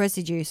 her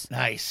pussy juice.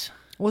 Nice.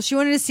 Well, she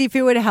wanted to see if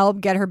it would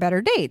help get her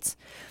better dates.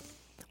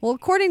 Well,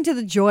 according to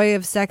the Joy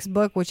of Sex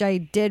book, which I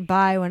did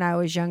buy when I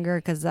was younger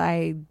because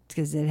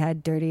it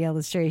had dirty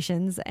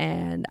illustrations,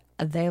 and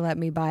they let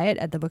me buy it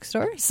at the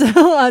bookstore. So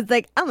I was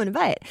like, I'm going to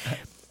buy it.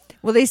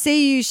 Well, they say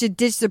you should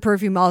ditch the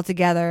perfume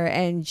altogether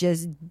and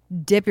just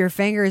dip your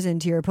fingers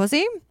into your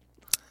pussy.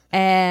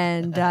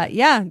 And,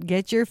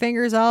 get your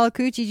fingers all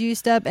coochie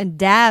juiced up and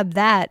dab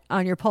that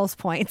on your pulse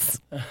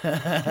points.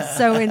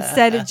 So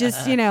instead of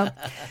just,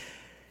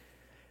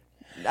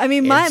 I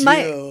mean,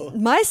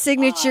 my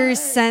signature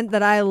scent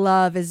that I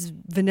love is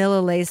Vanilla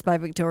Lace by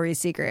Victoria's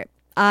Secret.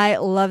 I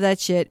love that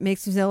shit.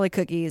 Makes me smell like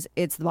cookies.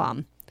 It's the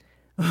bomb.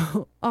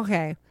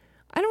 Okay.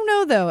 I don't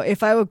know, though,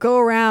 if I would go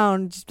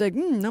around just like,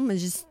 I'm going to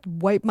just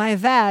wipe my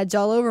vag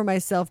all over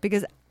myself,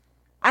 because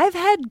I've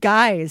had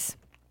guys,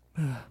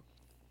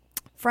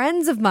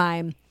 friends of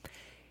mine,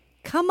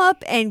 come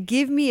up and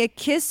give me a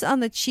kiss on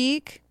the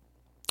cheek.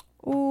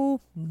 Oh,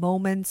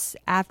 moments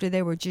after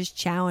they were just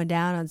chowing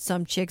down on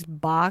some chick's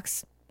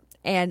box,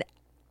 and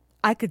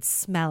I could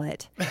smell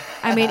it.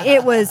 I mean,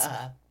 it was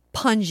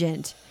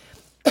pungent.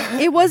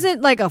 It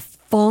wasn't like a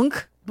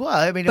funk. Well,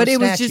 I mean, but it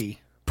was was just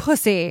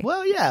pussy.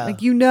 Well, yeah. Like,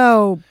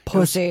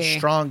 pussy.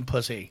 Strong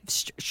pussy.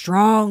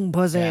 Strong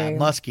pussy. Yeah,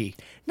 musky.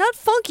 Not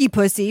funky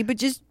pussy, but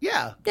just...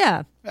 Yeah.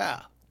 Yeah.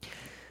 Yeah.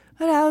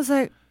 And I was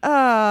like,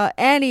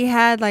 and he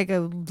had like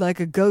a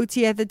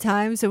goatee at the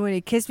time, so when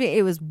he kissed me,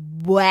 it was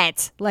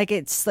wet. Like,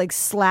 it's like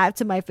slapped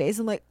to my face.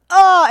 I'm like,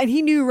 oh, and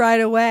he knew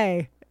right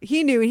away.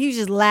 He knew, and he was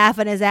just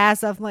laughing his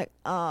ass off. I'm like,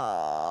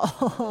 oh.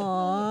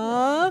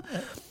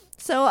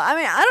 So, I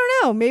mean, I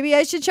don't know. Maybe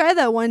I should try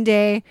that one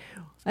day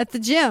at the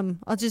gym.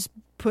 I'll just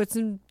put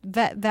some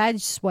vag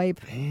swipe.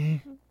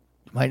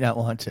 Might not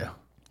want to.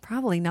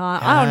 Probably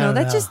not. I don't know.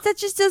 That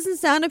just doesn't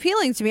sound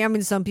appealing to me. I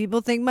mean, some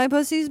people think my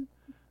pussy's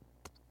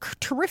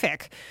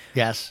terrific.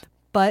 Yes.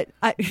 But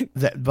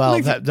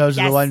those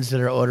are the ones that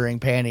are ordering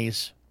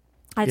panties.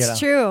 That's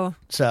true.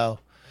 So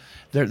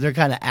they're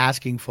kind of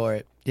asking for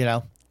it,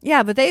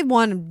 Yeah, but they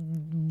want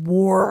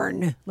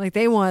worn. Like,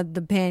 they want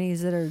the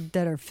panties that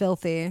are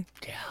filthy.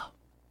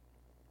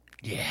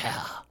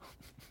 Yeah.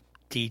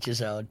 To each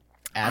his own.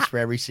 Ask for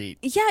every seat.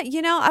 Yeah,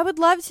 I would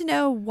love to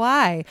know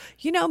why.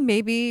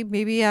 Maybe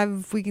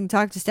if we can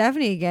talk to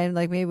Stephanie again,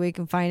 like, maybe we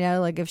can find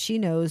out, like, if she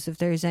knows if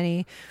there's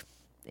any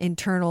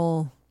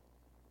internal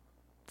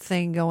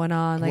thing going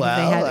on, like, if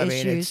they have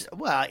issues.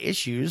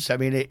 Issues. I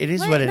mean, it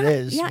is what it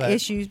is. Yeah, but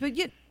issues, but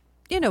you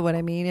know what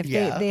I mean. If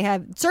they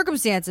have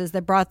circumstances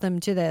that brought them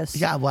to this.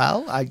 Yeah,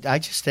 well, I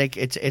just think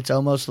it's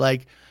almost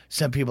like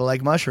some people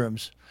like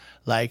mushrooms,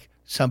 like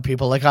some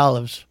people like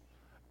olives,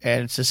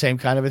 and it's the same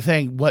kind of a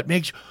thing.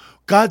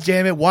 God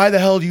damn it, why the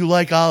hell do you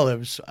like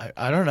olives?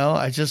 I don't know.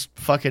 I just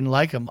fucking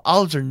like them.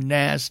 Olives are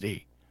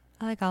nasty.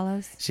 I like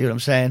olives. See what I'm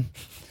saying?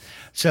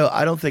 So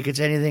I don't think it's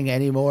anything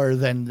any more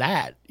than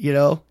that, you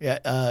know?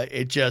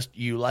 It just,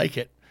 you like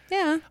it.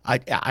 Yeah.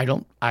 I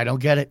don't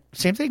get it.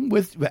 Same thing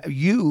with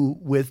you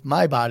with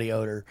my body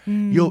odor.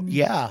 You'll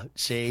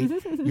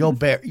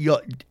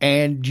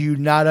and you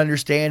not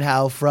understand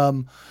how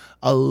from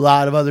a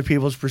lot of other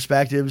people's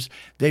perspectives,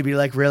 they'd be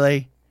like,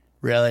 really?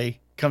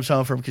 Comes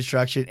home from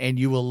construction and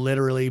you will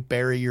literally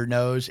bury your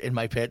nose in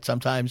my pit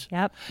sometimes.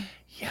 Yep.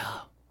 Yeah.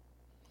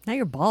 Not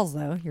your balls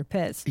though, your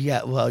pits.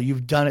 Yeah, well,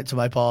 you've done it to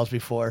my balls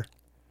before.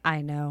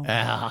 I know.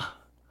 Yeah.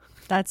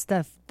 That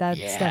stuff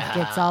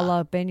gets all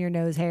up in your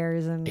nose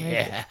hairs and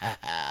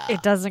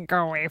it doesn't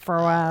go away for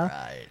a while.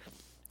 Right.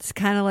 It's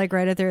kind of like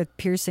right up there with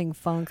piercing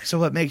funk. So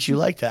what makes you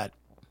like that?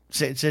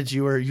 Since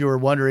you were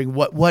wondering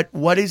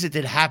what is it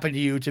that happened to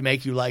you to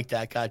make you like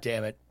that? God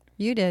damn it!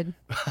 You did.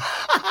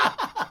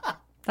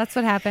 That's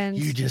what happened.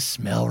 You just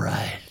smell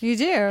right. You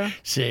do.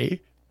 See?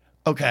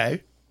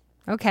 Okay.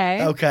 All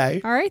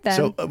right then.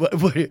 So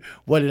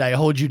what did I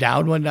hold you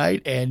down one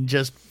night and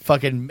just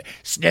fucking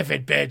sniff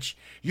it, bitch?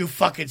 You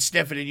fucking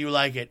sniff it and you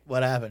like it.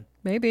 What happened?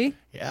 Maybe.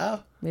 Yeah.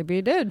 Maybe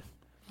you did.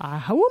 How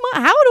do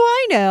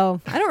I know?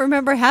 I don't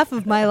remember half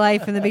of my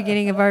life in the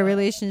beginning of our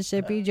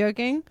relationship. Are you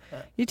joking?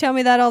 You tell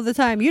me that all the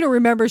time. You don't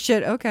remember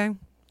shit. Okay,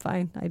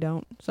 fine. I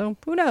don't. So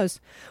who knows?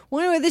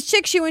 Well, anyway, this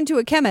chick, she went to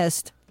a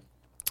chemist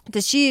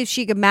to see if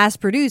she could mass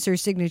produce her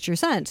signature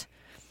scent.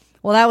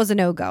 Well, that was a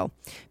no-go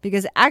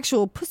because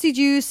actual pussy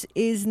juice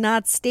is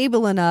not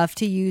stable enough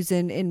to use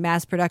in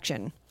mass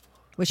production,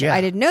 which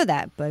I didn't know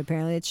that, but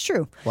apparently it's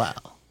true. Wow.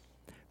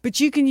 But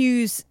you can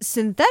use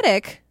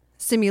synthetic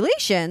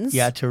simulations.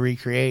 Yeah, to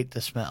recreate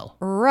the smell.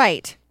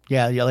 Right.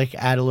 Yeah, you like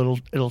add a little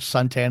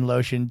suntan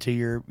lotion to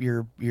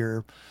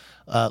your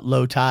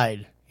low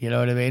tide. You know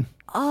what I mean?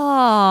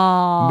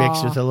 Oh.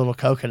 Mixed with a little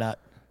coconut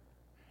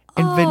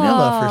and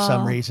vanilla for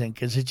some reason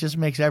because it just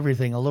makes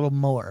everything a little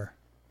more.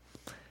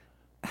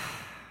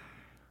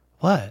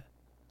 What?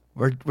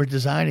 We're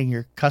designing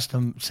your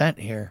custom scent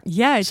here.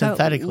 Yeah, it's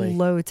synthetically.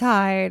 Low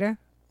tide.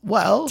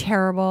 Well,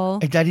 terrible.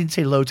 I didn't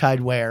say low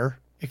tide where.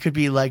 It could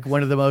be like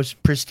one of the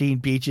most pristine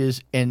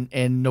beaches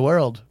in the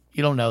world.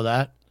 You don't know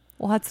that.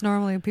 Well, that's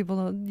normally people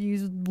don't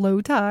use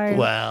low tide.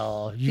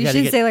 Well, you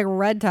should say like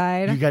red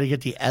tide. You got to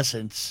get the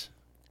essence.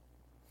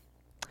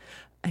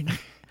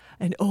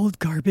 An old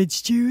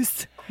garbage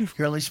juice.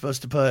 You're only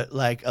supposed to put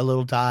like a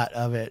little dot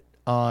of it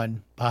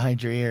on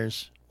behind your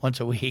ears once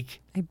a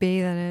week. I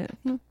bathe in it.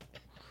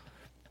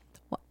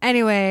 Well,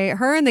 anyway,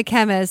 her and the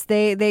chemist,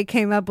 they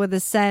came up with a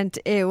scent.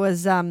 It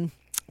was kind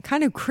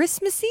of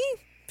Christmassy.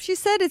 She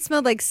said it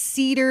smelled like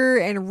cedar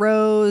and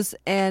rose,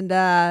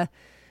 and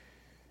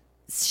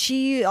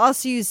she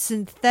also used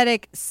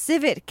synthetic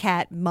civet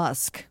cat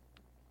musk.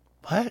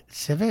 What?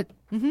 Civet?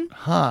 Mm-hmm.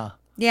 Huh.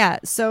 Yeah,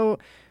 so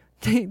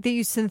they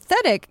use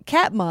synthetic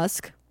cat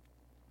musk.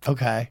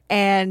 Okay.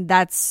 And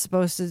that's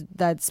supposed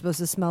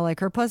to smell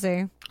like her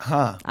pussy.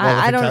 Huh.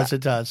 Well,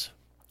 it does.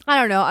 I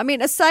don't know. I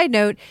mean, a side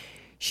note,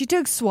 she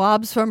took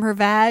swabs from her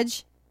vag.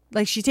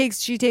 Like she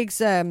takes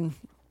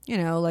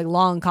like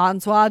long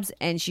cotton swabs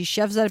and she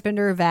shoves that up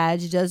into her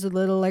vag, does a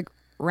little like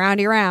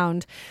roundy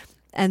round,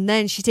 and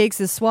then she takes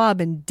the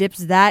swab and dips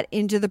that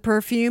into the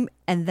perfume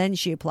and then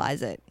she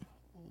applies it.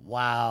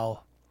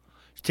 Wow.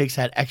 She takes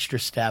that extra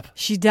step.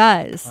 She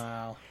does.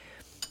 Wow.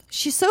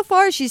 She's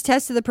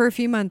tested the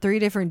perfume on 3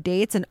 different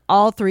dates and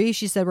all 3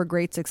 she said were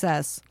great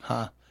success.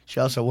 Huh. She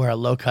also wore a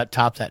low cut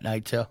top that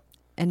night too.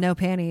 And no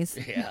panties.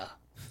 Yeah.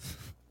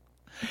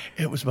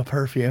 It was my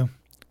perfume.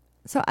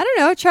 So I don't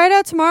know. Try it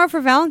out tomorrow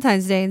for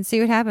Valentine's Day and see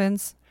what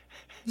happens.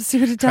 See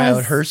what it does. Try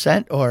out her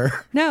scent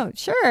or no?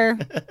 Sure.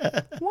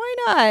 Why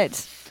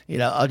not?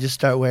 I'll just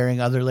start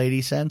wearing other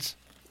lady scents.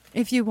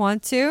 If you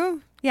want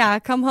to, yeah.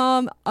 Come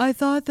home. I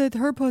thought that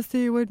her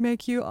pussy would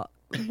make you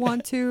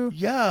want to.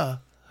 Yeah.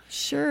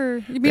 Sure.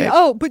 You mean?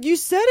 But you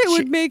said it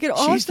would make it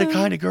awesome. She's the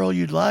kind of girl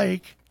you'd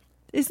like,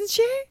 isn't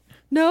she?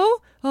 No.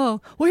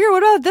 Oh, well. Here.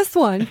 What about this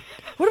one?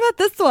 What about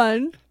this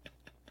one?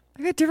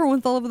 I got different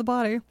ones all over the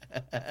body.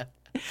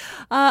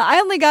 I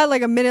only got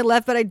like a minute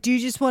left, but I do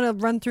just want to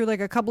run through like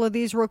a couple of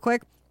these real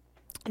quick.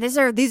 These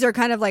are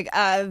kind of like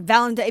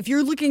Valentine. If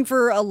you're looking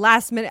for a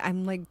last minute,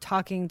 I'm like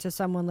talking to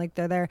someone like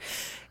they're there.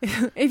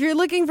 If you're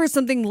looking for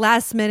something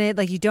last minute,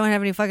 like you don't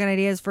have any fucking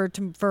ideas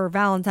for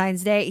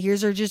Valentine's Day,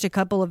 here's just a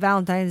couple of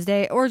Valentine's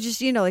Day or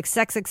just like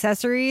sex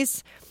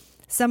accessories.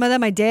 Some of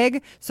them I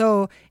dig,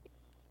 so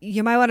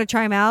you might want to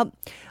try them out.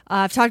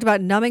 I've talked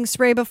about numbing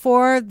spray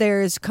before.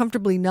 There's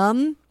Comfortably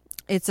Numb.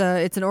 It's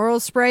an oral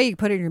spray. You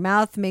put it in your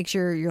mouth, makes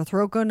your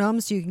throat go numb,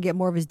 so you can get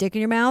more of his dick in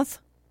your mouth.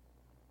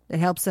 It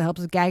helps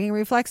with gagging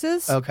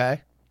reflexes.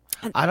 Okay.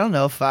 I don't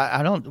know if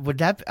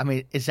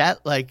is that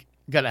like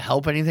going to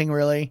help anything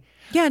really?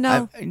 Yeah,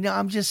 no.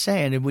 I'm just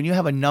saying, when you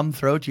have a numb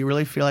throat, do you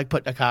really feel like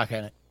putting a cock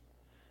in it?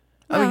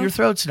 No. I mean, your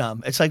throat's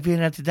numb. It's like being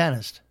at the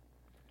dentist.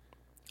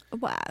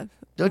 Wow.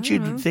 Don't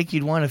you think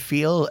you'd want to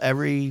feel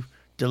every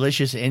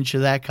delicious inch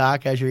of that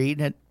cock as you're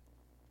eating it?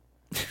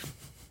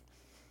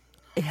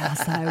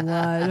 Yes, I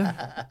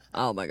would.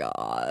 Oh my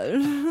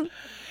God.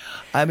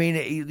 I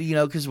mean, you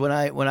know, because when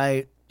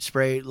I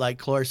spray like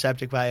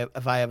Chloraseptic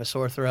if I have a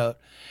sore throat,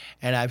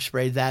 and I've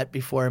sprayed that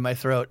before in my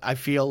throat, I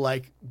feel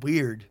like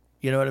weird.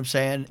 You know what I'm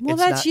saying? Well,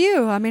 It's that's not-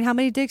 you. I mean, how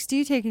many dicks do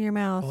you take in your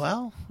mouth?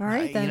 Well, all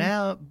right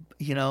then.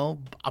 you know,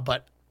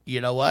 but you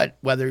know what?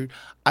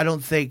 I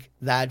don't think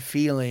that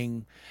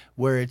feeling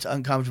where it's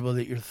uncomfortable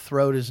that your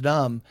throat is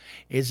numb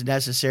is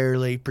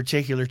necessarily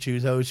particular to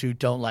those who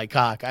don't like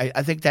cock. I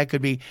think that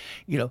could be,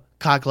 you know,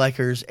 cock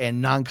likers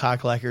and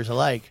non-cock likers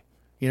alike.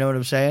 You know what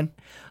I'm saying?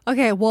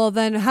 Okay, well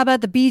then, how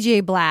about the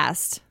BJ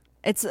Blast?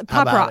 It's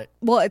pop about rock. it?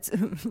 Well,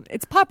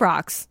 it's Pop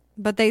Rocks,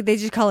 but they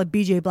just call it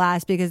BJ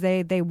Blast because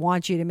they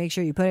want you to make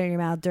sure you put it in your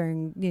mouth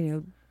during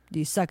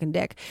you sucking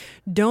dick.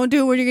 Don't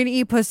do it when you're gonna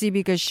eat pussy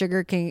because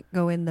sugar can't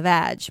go in the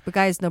vag. But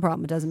guys, no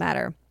problem. It doesn't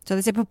matter. So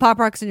they say put Pop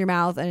Rocks in your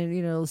mouth and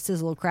it'll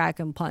sizzle, crack,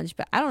 and punch.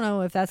 But I don't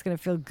know if that's gonna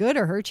feel good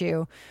or hurt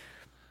you.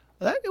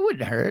 It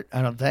wouldn't hurt.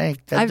 I don't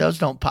think those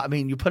don't pop. I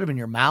mean, you put them in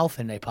your mouth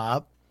and they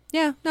pop.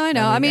 Yeah, no, I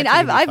know. I I mean, mean,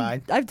 that could be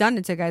fine. I've done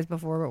it to guys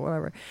before, but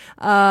whatever.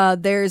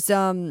 There's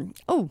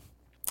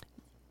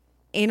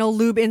anal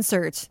lube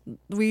inserts.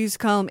 We used to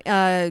call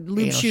them lube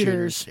Anal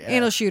shooters. yeah.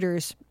 Anal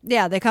shooters.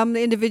 Yeah, they come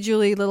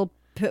individually, little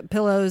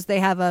pillows. They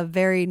have a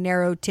very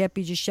narrow tip.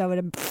 You just shove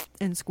it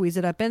and squeeze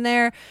it up in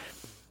there.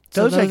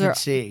 So Those I can are-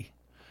 see.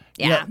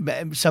 Yeah.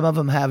 Some of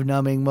them have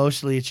numbing.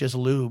 Mostly it's just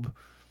lube,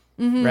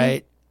 Mhm.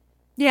 right?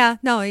 Yeah,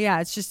 no, yeah,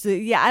 it's just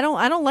I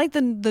don't like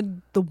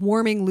the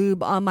warming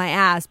lube on my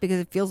ass because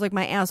it feels like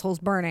my asshole's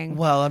burning.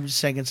 Well, I'm just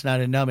saying it's not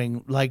a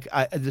numbing. Like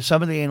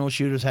some of the anal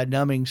shooters had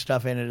numbing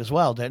stuff in it as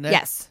well, didn't it?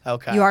 Yes.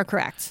 Okay. You are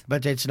correct.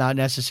 But it's not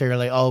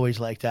necessarily always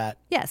like that.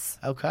 Yes.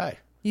 Okay.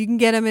 You can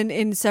get them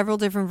in several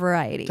different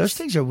varieties. Those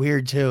things are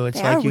weird too. It's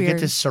They like are you weird.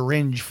 get this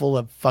syringe full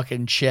of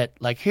fucking shit.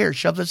 Like, here,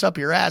 shove this up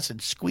your ass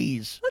and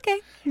squeeze.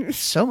 Okay. It's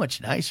so much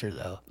nicer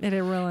though. It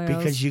really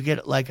Because is. you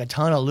get like a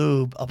ton of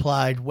lube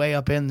applied way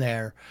up in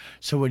there.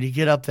 So when you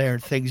get up there,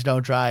 things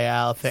don't dry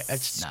out.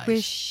 It's nice.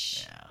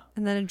 Squish.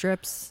 And then it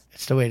drips.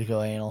 It's the way to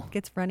go anal.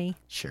 Gets runny.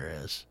 Sure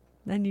is.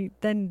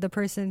 Then the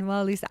person, well,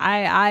 at least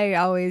I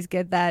always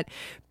get that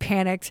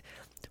panicked.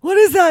 What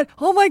is that?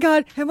 Oh my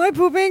God, am I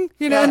pooping?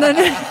 You know, and then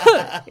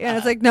yeah,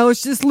 it's like, no,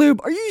 it's just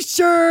lube. Are you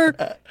sure?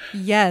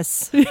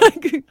 Yes.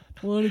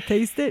 Want to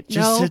taste it?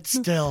 Just no. sit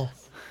still.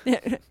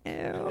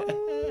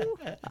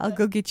 I'll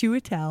go get you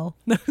a towel.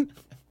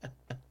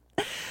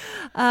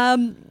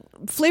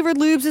 Flavored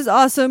lubes is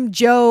awesome.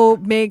 Joe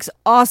makes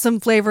awesome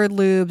flavored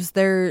lubes.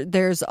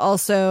 There's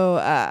also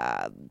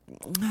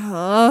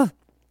I'm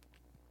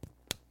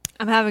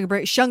having a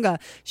break. Shunga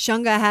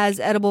has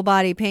edible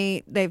body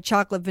paint. They have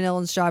chocolate, vanilla,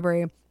 and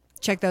strawberry.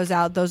 Check those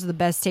out. Those are the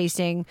best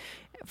tasting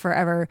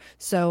forever.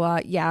 So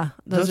yeah,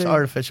 Those are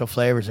artificial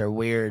flavors are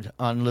weird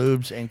on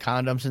lubes and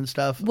condoms and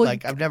stuff. Well,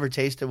 like I've never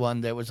tasted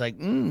one that was like,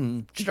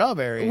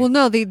 strawberry. Well,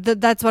 no,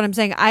 that's what I'm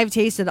saying. I've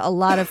tasted a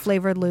lot of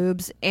flavored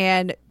lubes,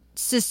 and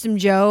System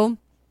Joe,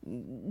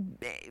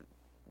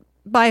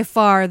 by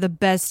far the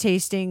best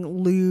tasting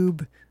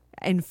lube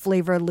and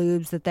flavored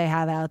lubes that they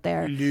have out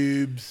there.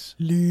 Lubes.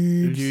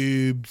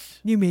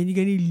 You man, you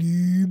got any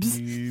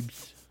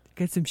lubes?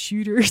 Got some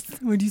shooters.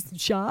 Want to do some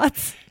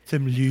shots?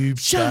 Some lube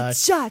Shot.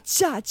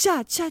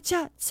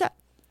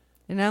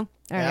 You know?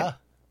 All right. Yeah.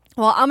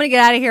 Well, I'm going to get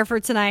out of here for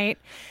tonight.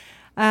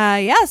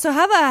 Yeah, so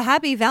have a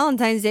happy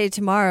Valentine's Day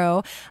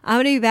tomorrow. I'm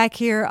going to be back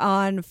here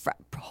on,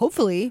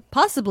 hopefully,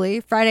 possibly,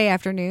 Friday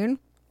afternoon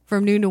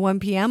from noon to 1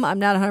 p.m. I'm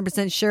not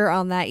 100% sure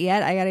on that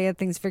yet. I got to get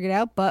things figured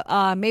out, but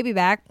maybe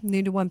back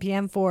noon to 1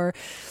 p.m. for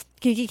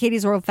Kinky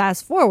Katie's World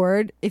Fast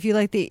Forward. If you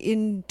like the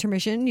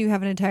intermission, you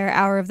have an entire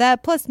hour of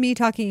that, plus me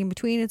talking in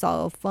between. It's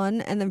all fun.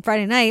 And then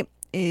Friday night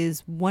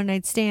is One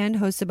Night Stand,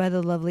 hosted by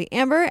the lovely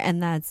Amber,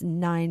 and that's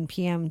 9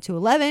 p.m. to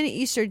 11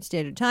 Eastern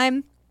Standard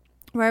Time,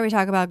 where we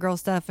talk about girl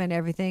stuff and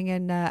everything,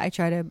 and I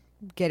try to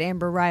get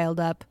Amber riled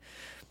up.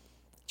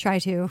 Try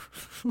to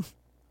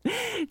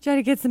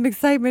get some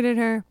excitement in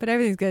her, but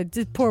everything's good.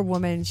 Just poor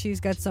woman. She's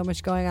got so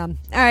much going on.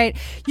 All right.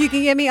 You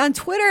can get me on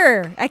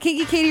Twitter at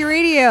Kinky Katie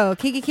Radio,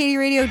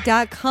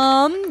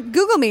 KinkyKatieRadio.com.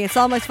 Google me. It's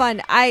all much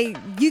fun.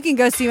 You can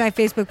go see my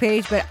Facebook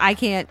page, but I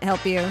can't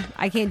help you.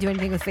 I can't do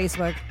anything with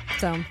Facebook.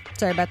 So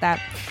sorry about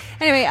that.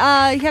 Anyway,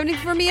 you have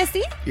anything for me,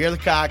 SD? You're the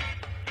cock.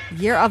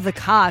 Year of the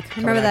cock.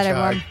 Remember Coming that, at you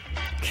everyone.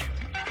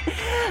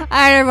 All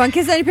right, everyone.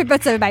 Kiss on your pit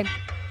butts. Bye.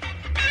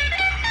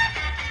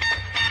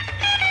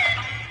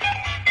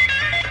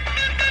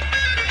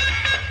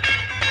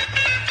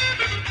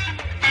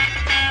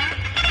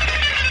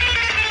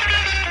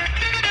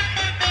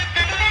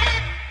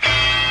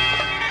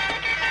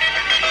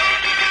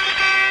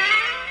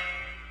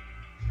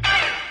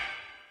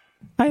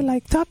 I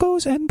like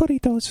tacos and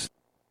burritos.